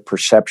or the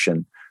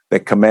perception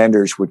that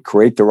commanders would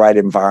create the right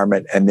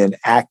environment and then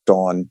act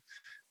on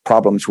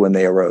problems when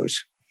they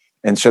arose.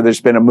 And so there's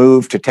been a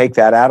move to take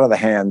that out of the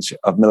hands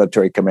of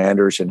military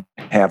commanders and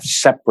have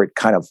separate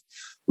kind of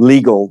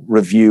legal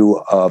review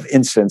of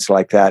incidents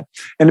like that.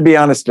 And to be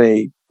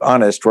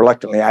honest,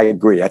 reluctantly, I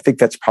agree. I think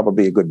that's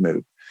probably a good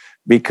move,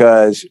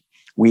 because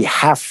we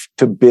have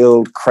to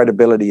build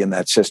credibility in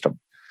that system.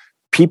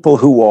 People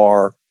who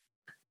are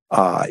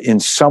in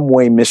some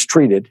way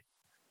mistreated,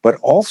 but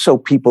also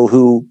people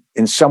who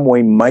in some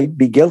way might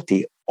be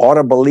guilty, ought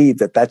to believe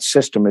that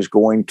system is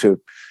going to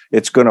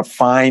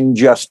find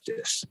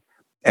justice.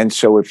 And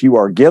so if you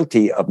are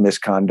guilty of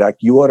misconduct,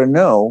 you ought to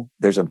know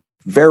there's a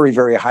very,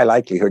 very high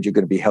likelihood you're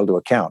going to be held to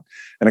account.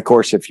 And of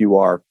course, if you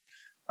are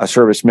a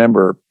service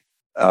member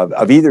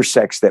of either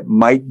sex that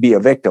might be a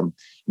victim,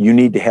 you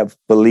need to have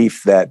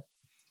belief that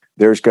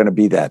there's going to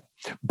be that.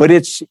 But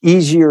it's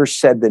easier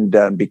said than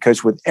done,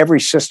 because with every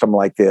system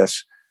like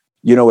this,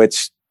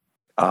 it's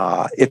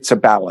it's a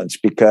balance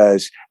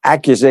because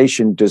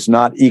accusation does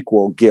not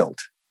equal guilt.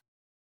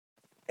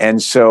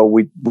 And so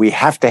we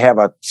have to have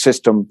a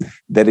system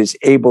that is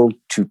able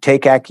to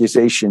take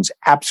accusations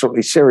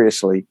absolutely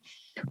seriously,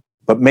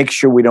 but make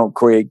sure we don't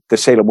create the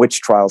Salem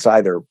witch trials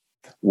either,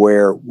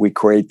 where we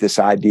create this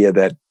idea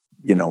that,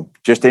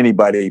 just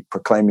anybody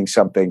proclaiming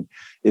something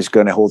is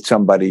going to hold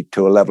somebody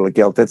to a level of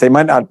guilt that they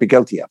might not be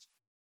guilty of.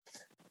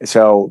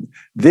 So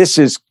this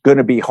is going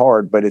to be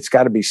hard, but it's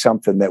got to be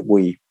something that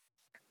we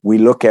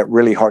look at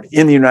really hard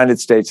in the United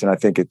States. And I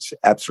think it's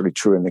absolutely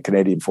true in the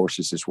Canadian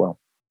forces as well.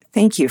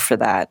 Thank you for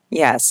that.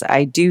 Yes,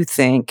 I do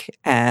think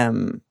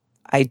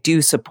I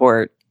do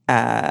support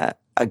a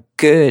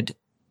good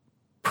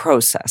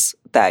process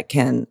that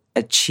can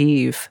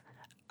achieve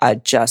a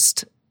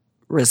just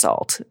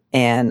result.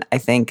 And I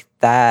think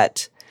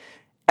that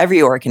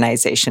every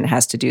organization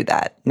has to do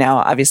that. Now,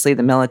 obviously,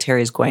 the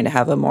military is going to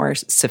have a more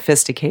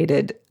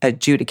sophisticated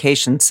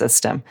adjudication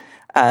system,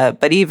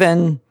 but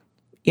even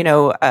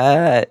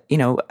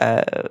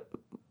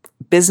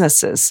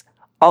businesses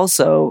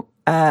also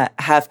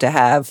have to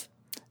have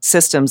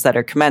systems that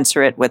are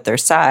commensurate with their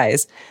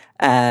size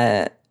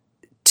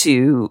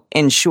to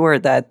ensure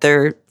that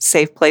they're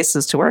safe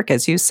places to work,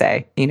 as you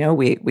say.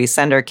 We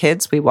send our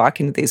kids, we walk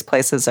into these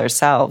places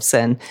ourselves,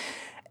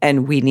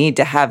 and we need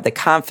to have the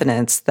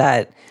confidence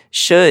that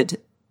should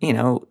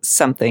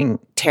something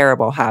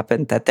terrible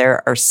happen, that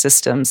there are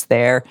systems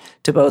there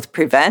to both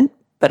prevent,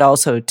 but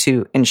also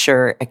to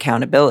ensure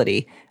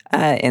accountability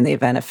in the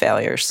event of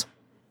failures.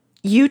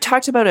 You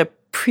talked about a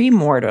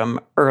pre-mortem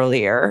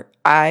earlier.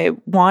 I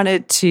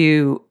wanted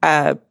to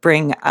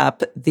bring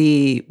up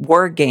the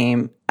war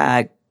game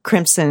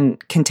Crimson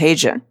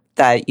Contagion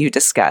that you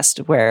discussed,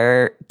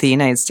 where the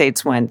United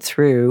States went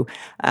through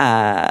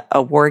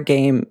a war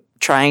game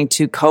trying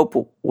to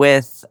cope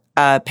with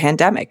a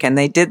pandemic. And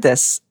they did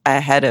this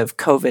ahead of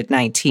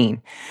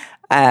COVID-19,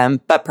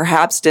 but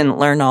perhaps didn't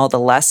learn all the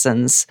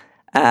lessons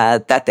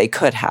that they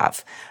could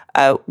have.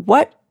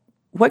 What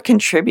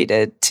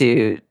contributed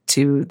to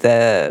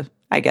the,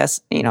 I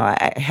guess,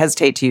 I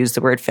hesitate to use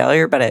the word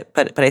failure, but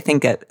I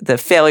think that the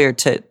failure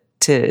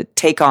to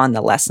take on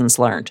the lessons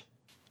learned?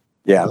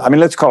 Yeah, I mean,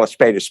 let's call a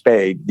spade a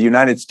spade. The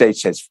United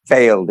States has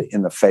failed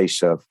in the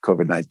face of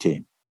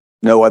COVID-19.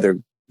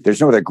 There's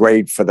no other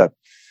grade for the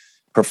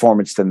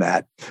performance than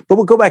that. But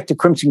we'll go back to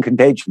Crimson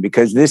Contagion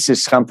because this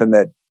is something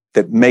that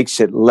makes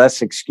it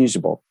less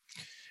excusable.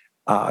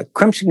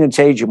 Crimson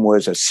Contagion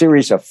was a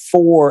series of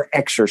 4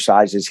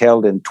 exercises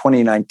held in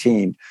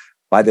 2019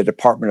 by the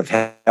Department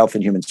of Health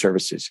and Human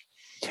Services.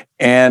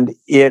 And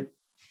it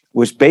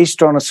was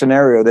based on a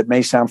scenario that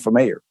may sound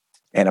familiar.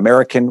 An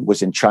American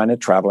was in China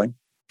traveling,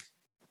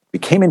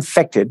 became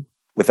infected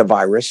with a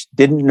virus,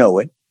 didn't know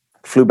it,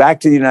 flew back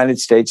to the United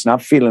States, not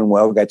feeling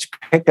well, got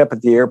picked up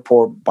at the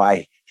airport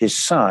by his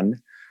son,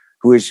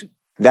 who is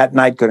that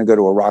night going to go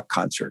to a rock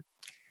concert.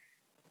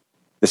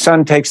 The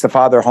son takes the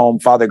father home,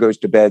 father goes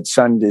to bed,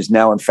 son is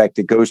now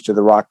infected, goes to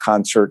the rock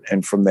concert,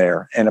 and from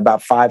there. And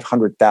about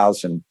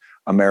 500,000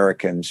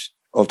 Americans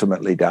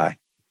ultimately die.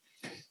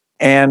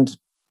 And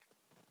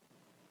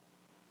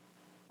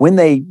when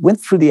they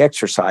went through the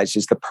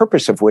exercises, the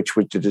purpose of which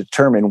was to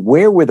determine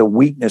where were the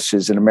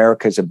weaknesses in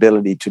America's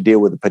ability to deal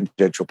with a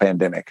potential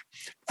pandemic.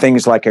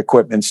 Things like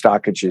equipment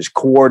stockages,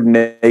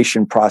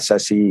 coordination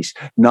processes,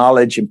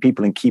 knowledge and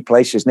people in key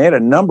places. And they had a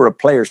number of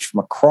players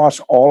from across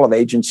all of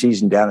agencies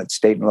and down at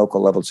state and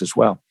local levels as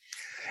well.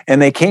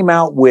 And they came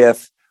out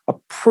with a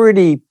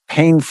pretty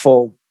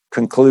painful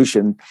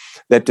conclusion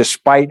that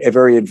despite a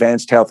very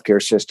advanced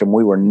healthcare system,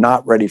 we were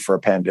not ready for a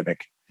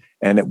pandemic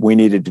and that we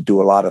needed to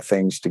do a lot of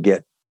things to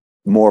get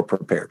more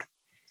prepared.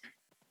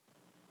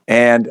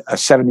 And a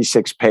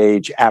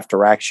 76-page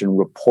after-action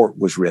report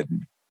was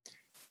written.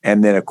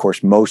 And then, of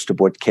course, most of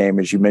what came,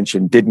 as you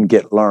mentioned, didn't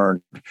get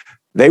learned.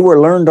 They were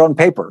learned on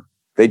paper.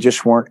 They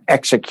just weren't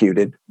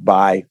executed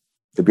by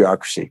the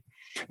bureaucracy.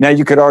 Now,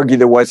 you could argue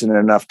there wasn't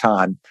enough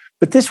time,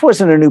 but this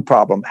wasn't a new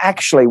problem.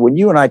 Actually, when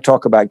you and I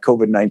talk about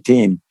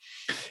COVID-19,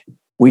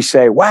 we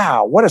say,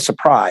 wow, what a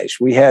surprise.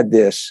 We had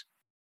this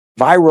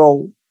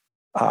viral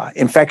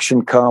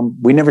infection come.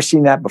 We never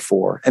seen that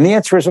before. And the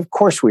answer is, of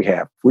course we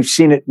have. We've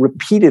seen it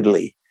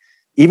repeatedly.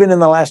 Even in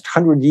the last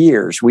 100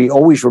 years, we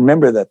always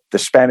remember that the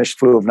Spanish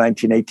flu of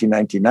 1918,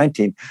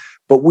 1919,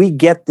 but we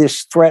get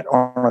this threat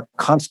on a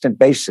constant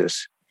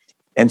basis,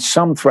 and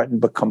some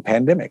threaten to become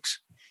pandemics.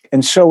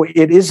 And so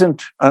it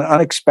isn't an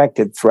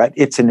unexpected threat.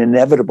 It's an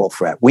inevitable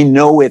threat. We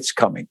know it's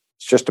coming.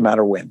 It's just a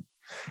matter of when.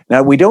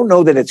 Now, we don't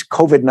know that it's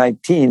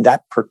COVID-19,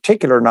 that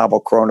particular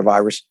novel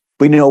coronavirus.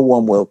 We know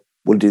one will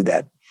do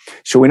that.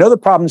 So we know the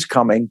problem's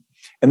coming.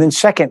 And then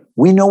second,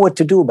 we know what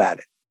to do about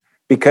it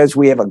because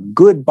we have a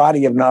good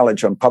body of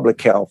knowledge on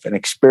public health and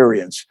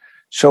experience.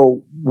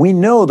 So we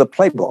know the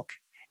playbook.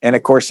 And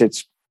of course,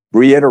 it's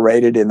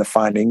reiterated in the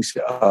findings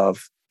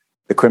of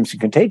the Crimson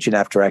Contagion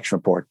After Action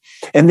Report.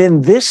 And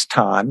then this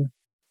time,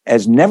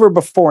 as never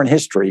before in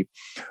history,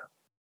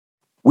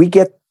 we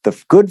get the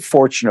good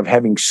fortune of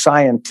having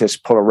scientists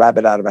pull a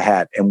rabbit out of a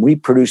hat, and we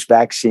produce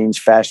vaccines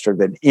faster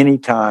than any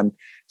time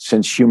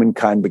since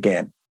humankind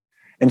began.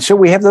 And so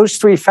we have those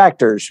three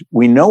factors.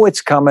 We know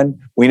it's coming.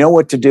 We know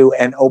what to do.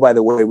 And oh, by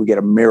the way, we get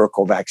a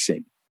miracle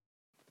vaccine.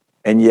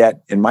 And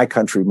yet in my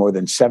country, more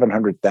than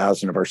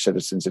 700,000 of our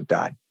citizens have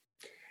died.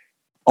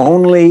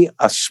 Only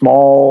a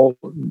small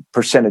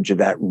percentage of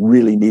that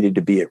really needed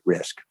to be at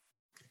risk.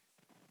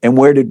 And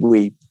where did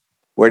we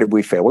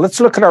fail? Well, let's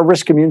look at our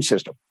risk immune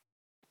system.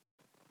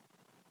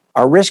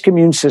 Our risk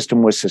immune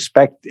system was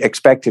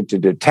expected to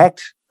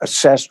detect,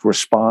 assess,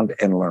 respond,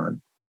 and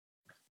learn.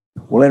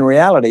 Well, in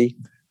reality,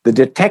 the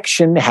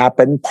detection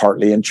happened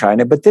partly in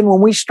China, but then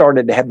when we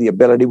started to have the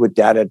ability with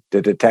data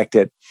to detect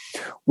it,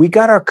 we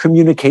got our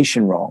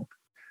communication wrong.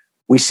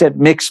 We sent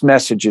mixed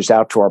messages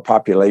out to our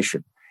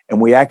population, and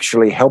we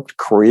actually helped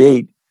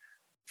create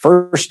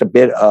first a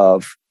bit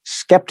of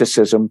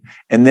skepticism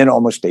and then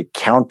almost a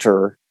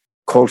counter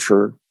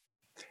culture.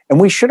 And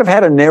we should have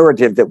had a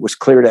narrative that was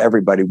clear to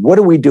everybody. What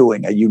are we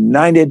doing? A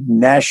united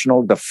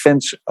national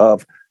defense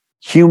of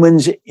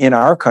humans in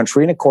our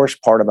country, and of course,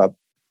 part of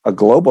a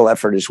global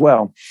effort as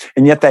well.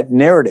 And yet that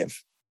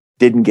narrative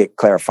didn't get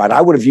clarified. I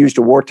would have used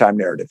a wartime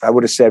narrative. I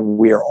would have said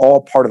we are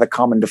all part of the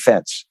common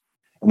defense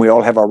and we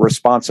all have our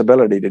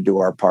responsibility to do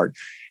our part.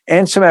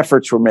 And some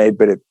efforts were made,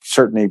 but it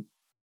certainly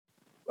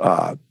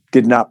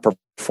did not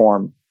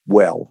perform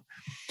well.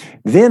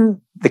 Then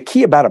the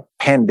key about a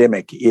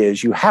pandemic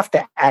is you have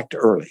to act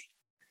early,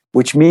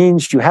 which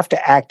means you have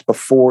to act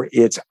before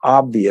it's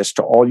obvious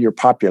to all your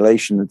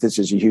population that this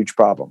is a huge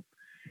problem.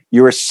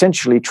 You're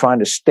essentially trying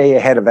to stay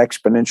ahead of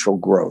exponential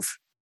growth,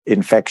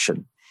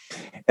 infection.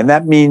 And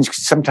that means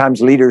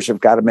sometimes leaders have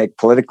got to make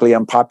politically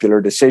unpopular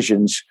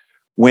decisions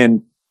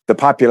when the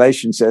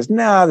population says,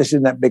 no, this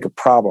isn't that big a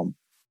problem.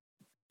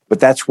 But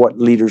that's what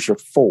leaders are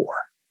for.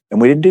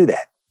 And we didn't do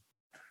that.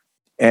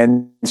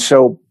 And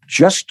so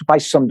just by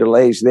some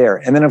delays there.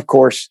 And then, of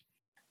course,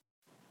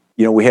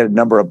 we had a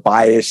number of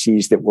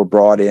biases that were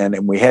brought in,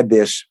 and we had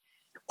this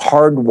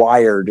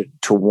hardwired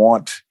to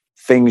want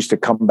things to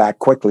come back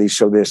quickly.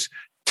 So this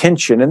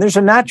tension, and there's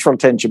a natural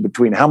tension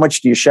between how much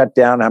do you shut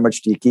down, how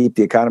much do you keep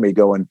the economy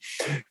going.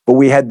 But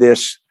we had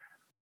this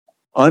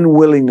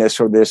unwillingness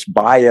or this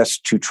bias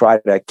to try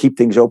to keep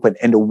things open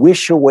and to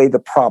wish away the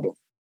problem.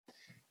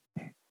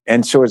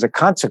 And so as a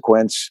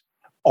consequence,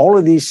 all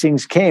of these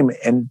things came,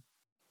 and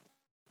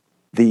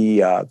the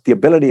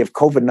ability of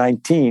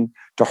COVID-19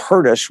 to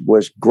hurt us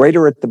was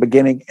greater at the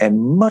beginning and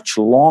much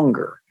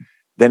longer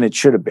than it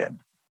should have been.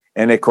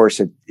 And of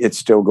course, it's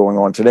still going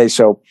on today.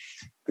 So,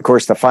 of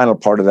course, the final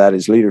part of that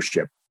is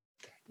leadership.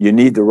 You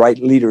need the right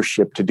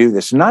leadership to do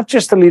this, not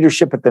just the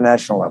leadership at the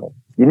national level.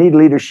 You need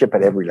leadership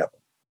at every level,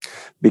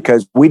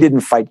 because we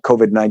didn't fight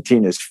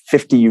COVID-19 as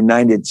 50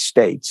 united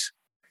states.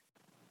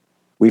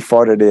 We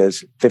fought it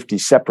as 50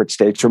 separate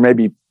states, or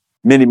maybe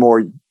many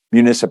more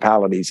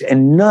municipalities,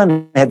 and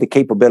none had the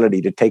capability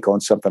to take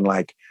on something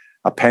like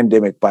a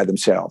pandemic by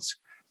themselves.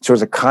 So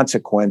as a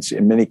consequence,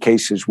 in many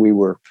cases, we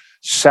were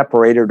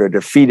separated or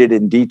defeated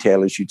in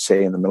detail, as you'd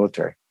say in the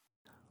military.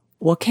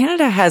 Well,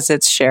 Canada has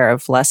its share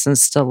of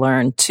lessons to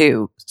learn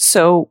too.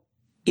 So,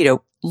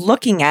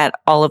 looking at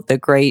all of the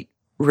great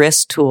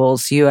risk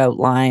tools you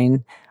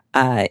outline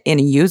in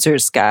a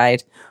user's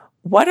guide,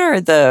 what are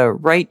the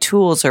right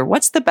tools, or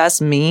what's the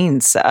best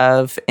means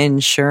of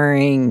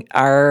ensuring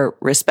our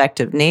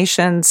respective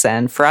nations,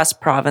 and for us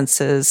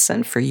provinces,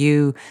 and for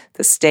you,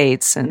 the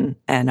states and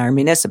our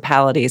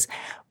municipalities,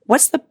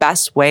 what's the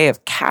best way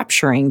of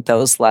capturing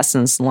those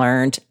lessons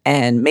learned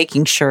and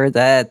making sure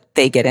that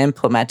they get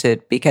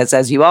implemented? Because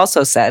as you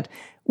also said,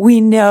 we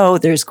know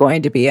there's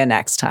going to be a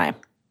next time.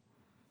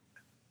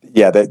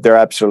 Yeah, there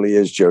absolutely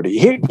is, Jody.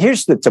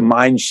 Here's the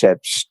mindset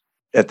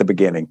at the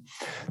beginning.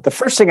 The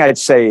first thing I'd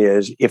say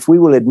is, if we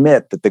will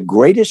admit that the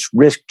greatest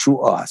risk to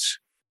us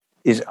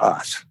is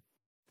us,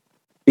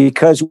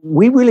 because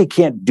we really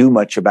can't do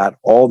much about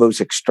all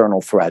those external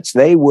threats.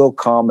 They will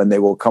come, and they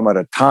will come at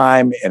a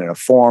time and in a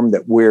form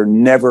that we're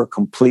never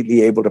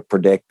completely able to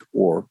predict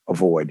or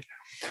avoid.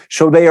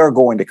 So they are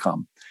going to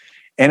come.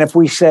 And if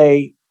we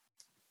say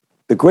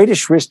the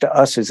greatest risk to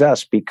us is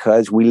us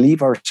because we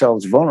leave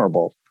ourselves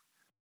vulnerable,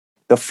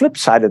 the flip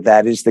side of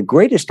that is the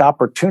greatest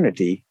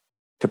opportunity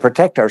to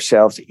protect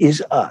ourselves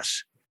is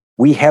us.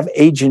 We have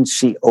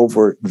agency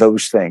over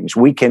those things.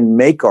 We can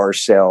make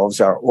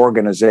ourselves, our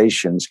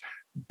organizations,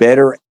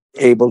 better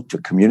able to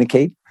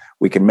communicate.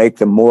 We can make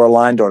them more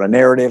aligned on a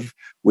narrative.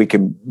 We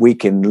can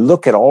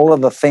look at all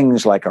of the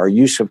things like our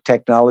use of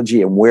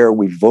technology and where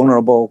we're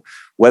vulnerable,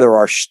 whether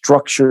our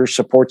structure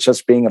supports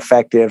us being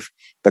effective,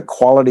 the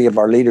quality of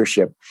our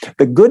leadership.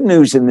 The good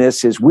news in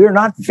this is we're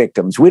not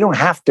victims. We don't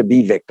have to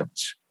be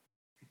victims.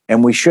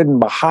 And we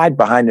shouldn't hide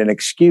behind an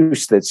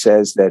excuse that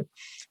says that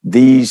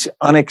these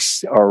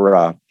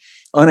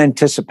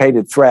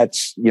unanticipated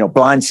threats,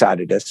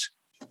 blindsided us.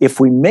 If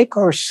we make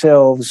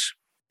ourselves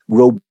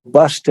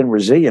robust and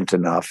resilient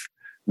enough,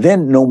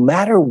 then no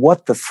matter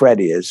what the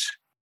threat is,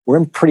 we're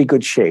in pretty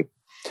good shape.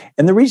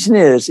 And the reason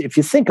is, if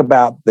you think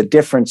about the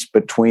difference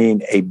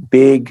between a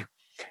big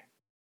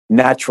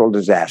natural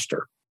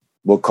disaster,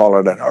 we'll call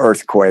it an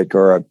earthquake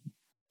or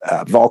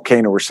a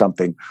volcano or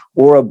something,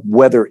 or a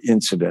weather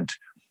incident,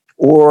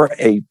 or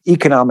an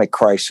economic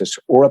crisis,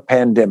 or a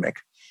pandemic,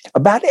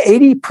 about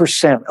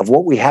 80% of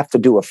what we have to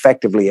do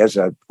effectively as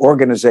an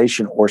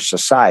organization or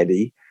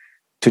society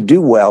to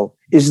do well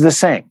is the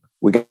same.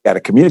 We got to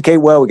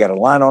communicate well. We got to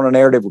align on a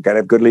narrative. We got to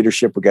have good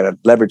leadership. We got to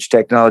leverage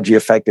technology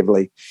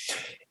effectively.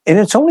 And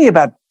it's only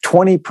about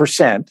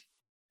 20%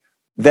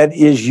 that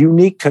is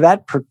unique to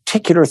that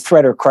particular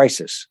threat or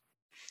crisis.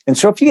 And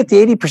so if you get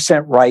the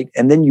 80% right,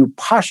 and then you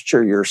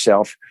posture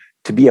yourself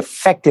to be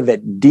effective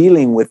at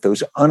dealing with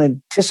those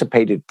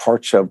unanticipated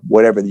parts of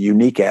whatever the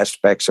unique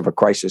aspects of a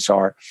crisis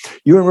are,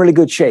 you're in really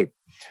good shape.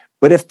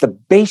 But if the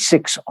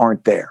basics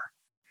aren't there,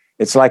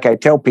 it's like I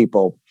tell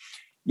people,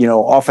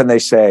 often they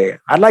say,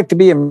 I'd like to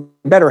be in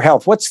better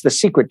health. What's the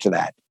secret to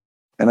that?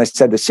 And I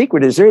said, the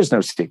secret is there is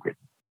no secret.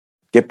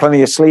 Get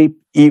plenty of sleep,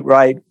 eat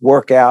right,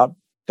 work out,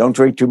 don't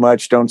drink too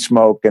much, don't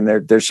smoke, and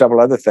there's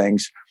several other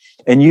things.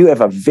 And you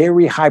have a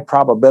very high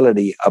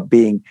probability of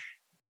being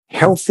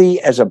healthy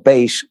as a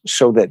base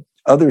so that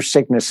other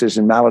sicknesses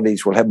and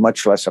maladies will have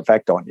much less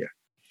effect on you.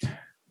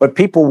 But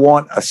people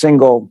want a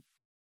single,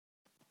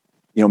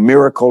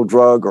 miracle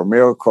drug or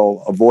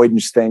miracle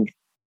avoidance thing.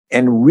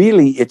 And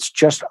really, it's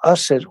just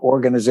us as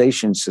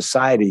organizations,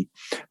 society,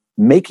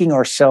 making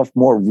ourselves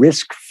more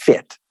risk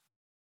fit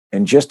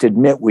and just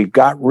admit we've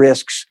got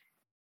risks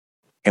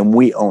and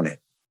we own it.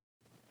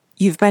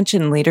 You've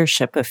mentioned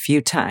leadership a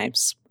few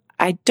times.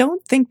 I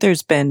don't think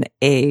there's been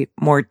a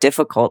more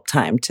difficult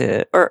time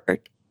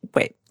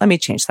wait, let me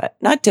change that.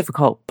 Not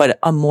difficult, but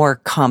a more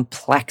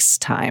complex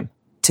time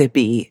to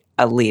be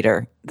a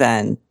leader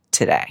than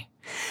today.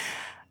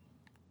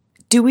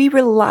 Do we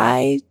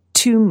rely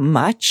too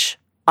much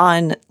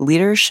on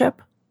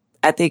leadership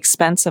at the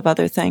expense of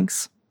other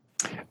things?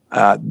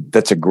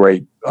 That's a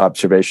great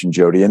observation,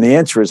 Jody. And the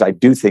answer is I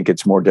do think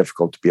it's more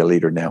difficult to be a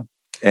leader now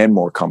and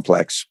more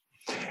complex.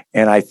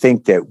 And I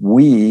think that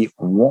we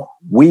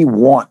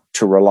want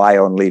to rely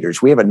on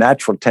leaders. We have a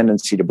natural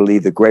tendency to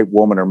believe the great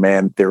woman or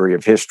man theory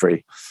of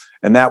history.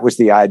 And that was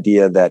the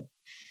idea that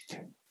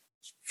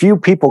few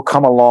people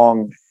come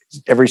along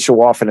every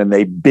so often and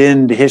they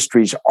bend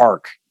history's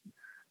arc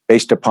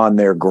based upon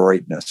their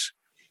greatness.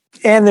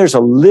 And there's a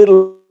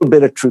little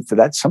bit of truth to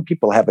that. Some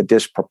people have a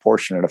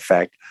disproportionate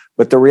effect.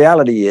 But the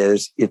reality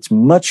is it's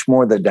much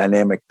more the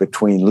dynamic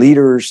between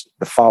leaders,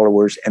 the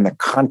followers, and the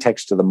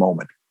context of the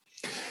moment.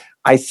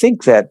 I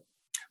think that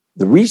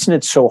the reason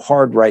it's so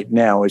hard right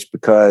now is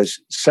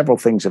because several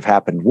things have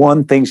happened.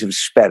 One, things have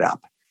sped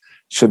up.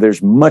 So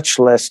there's much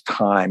less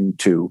time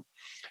to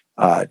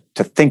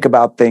think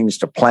about things,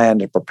 to plan,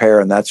 to prepare,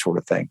 and that sort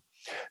of thing.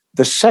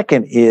 The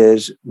second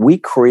is we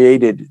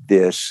created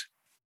this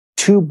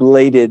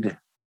two-bladed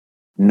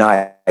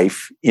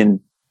knife in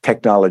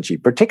technology,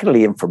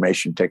 particularly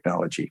information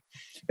technology.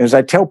 And as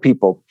I tell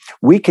people,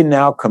 we can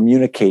now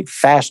communicate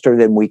faster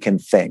than we can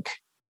think.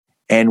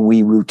 And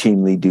we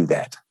routinely do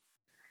that.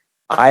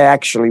 I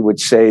actually would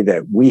say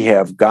that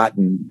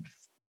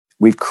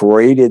we've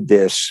created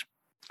this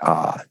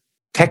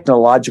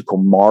technological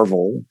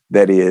marvel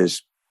that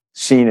is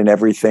seen in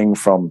everything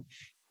from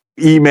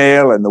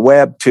email and the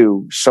web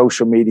to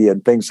social media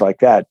and things like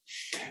that,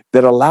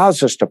 that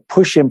allows us to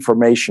push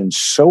information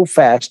so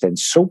fast and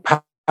so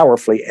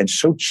powerfully and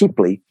so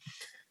cheaply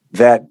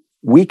that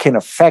we can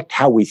affect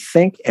how we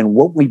think and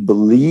what we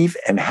believe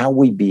and how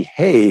we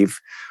behave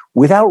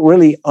without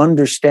really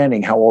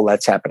understanding how all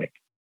that's happening.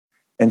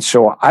 And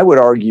so I would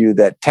argue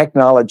that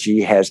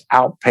technology has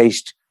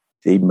outpaced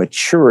the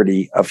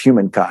maturity of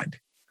humankind.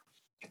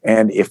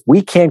 And if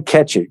we can't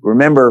catch it,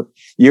 remember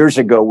years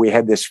ago, we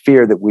had this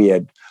fear that we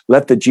had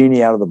let the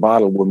genie out of the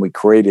bottle when we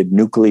created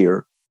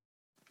nuclear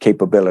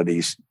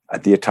capabilities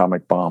at the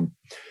atomic bomb.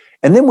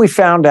 And then we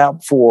found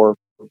out for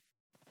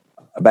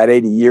about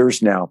 80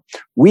 years now,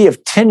 we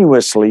have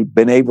tenuously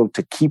been able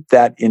to keep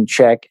that in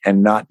check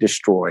and not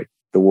destroy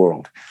the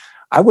world.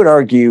 I would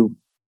argue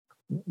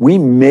we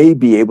may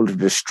be able to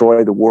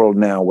destroy the world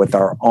now with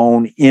our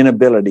own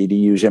inability to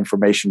use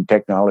information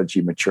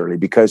technology maturely,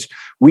 because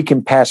we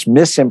can pass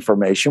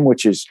misinformation,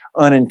 which is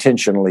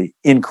unintentionally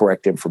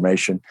incorrect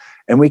information,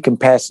 and we can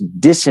pass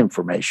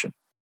disinformation.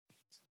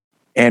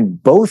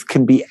 And both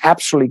can be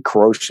absolutely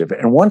corrosive.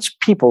 And once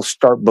people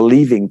start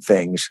believing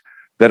things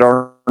that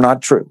are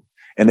not true,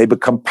 and they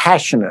become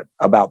passionate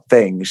about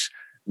things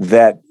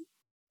that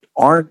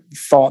aren't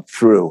thought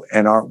through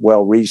and aren't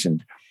well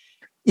reasoned,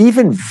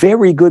 even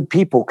very good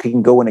people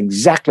can go in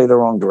exactly the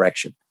wrong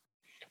direction.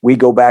 We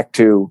go back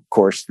to, of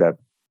course, the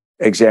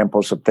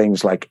examples of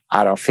things like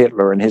Adolf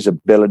Hitler and his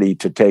ability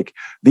to take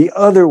the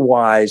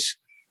otherwise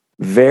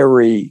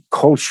very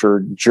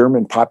cultured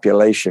German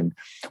population,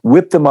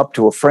 whip them up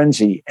to a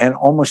frenzy, and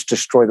almost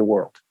destroy the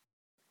world.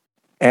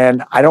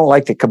 And I don't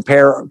like to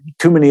compare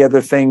too many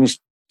other things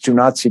to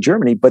Nazi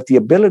Germany, but the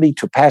ability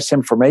to pass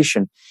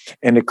information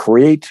and to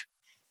create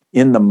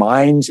in the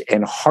minds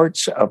and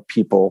hearts of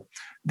people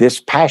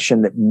this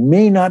passion that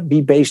may not be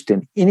based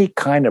in any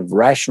kind of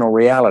rational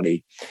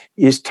reality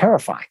is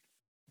terrifying.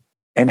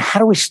 And how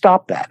do we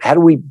stop that? How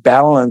do we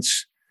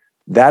balance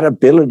that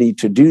ability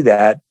to do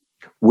that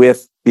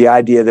with the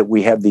idea that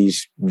we have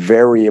these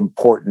very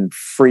important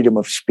freedom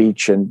of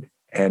speech and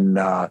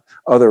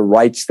other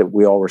rights that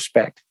we all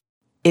respect.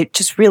 It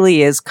just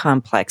really is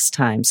complex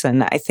times.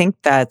 And I think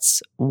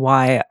that's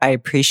why I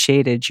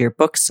appreciated your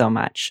book so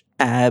much,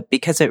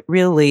 because it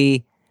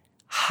really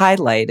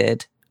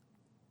highlighted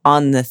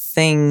on the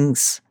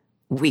things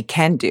we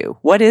can do.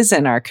 What is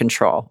in our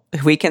control?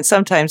 We can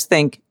sometimes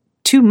think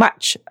too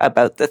much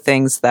about the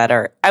things that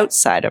are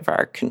outside of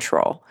our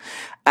control.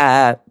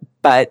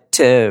 But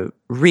to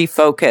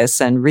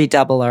refocus and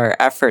redouble our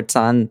efforts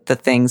on the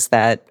things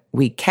that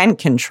we can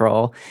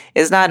control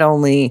is not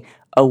only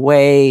a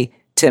way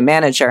to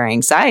manage our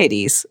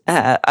anxieties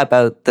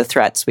about the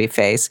threats we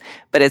face,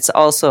 but it's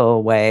also a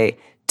way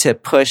to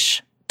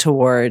push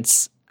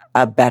towards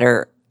a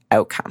better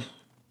outcome.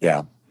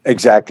 Yeah,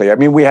 exactly. I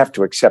mean, we have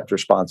to accept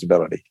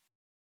responsibility.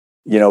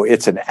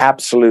 It's an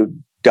absolute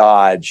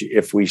dodge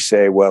if we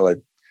say, well,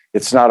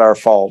 it's not our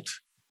fault,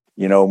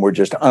 and we're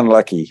just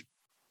unlucky.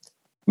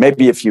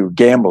 Maybe if you're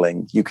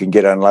gambling, you can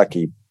get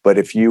unlucky. But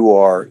if you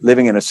are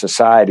living in a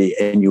society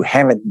and you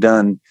haven't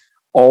done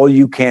all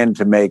you can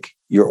to make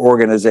your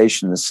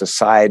organization and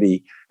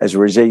society as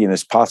resilient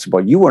as possible,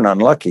 you weren't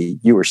unlucky,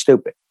 you were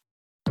stupid.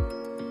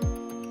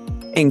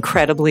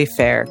 Incredibly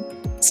fair.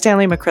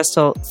 Stanley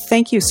McChrystal,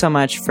 thank you so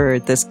much for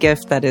this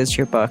gift that is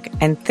your book.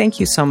 And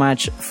thank you so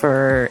much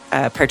for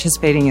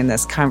participating in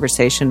this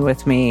conversation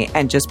with me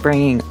and just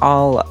bringing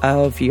all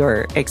of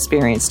your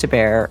experience to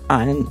bear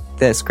on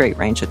this great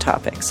range of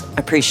topics.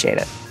 Appreciate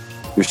it.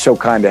 You're so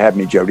kind to have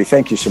me, Jody.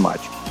 Thank you so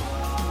much.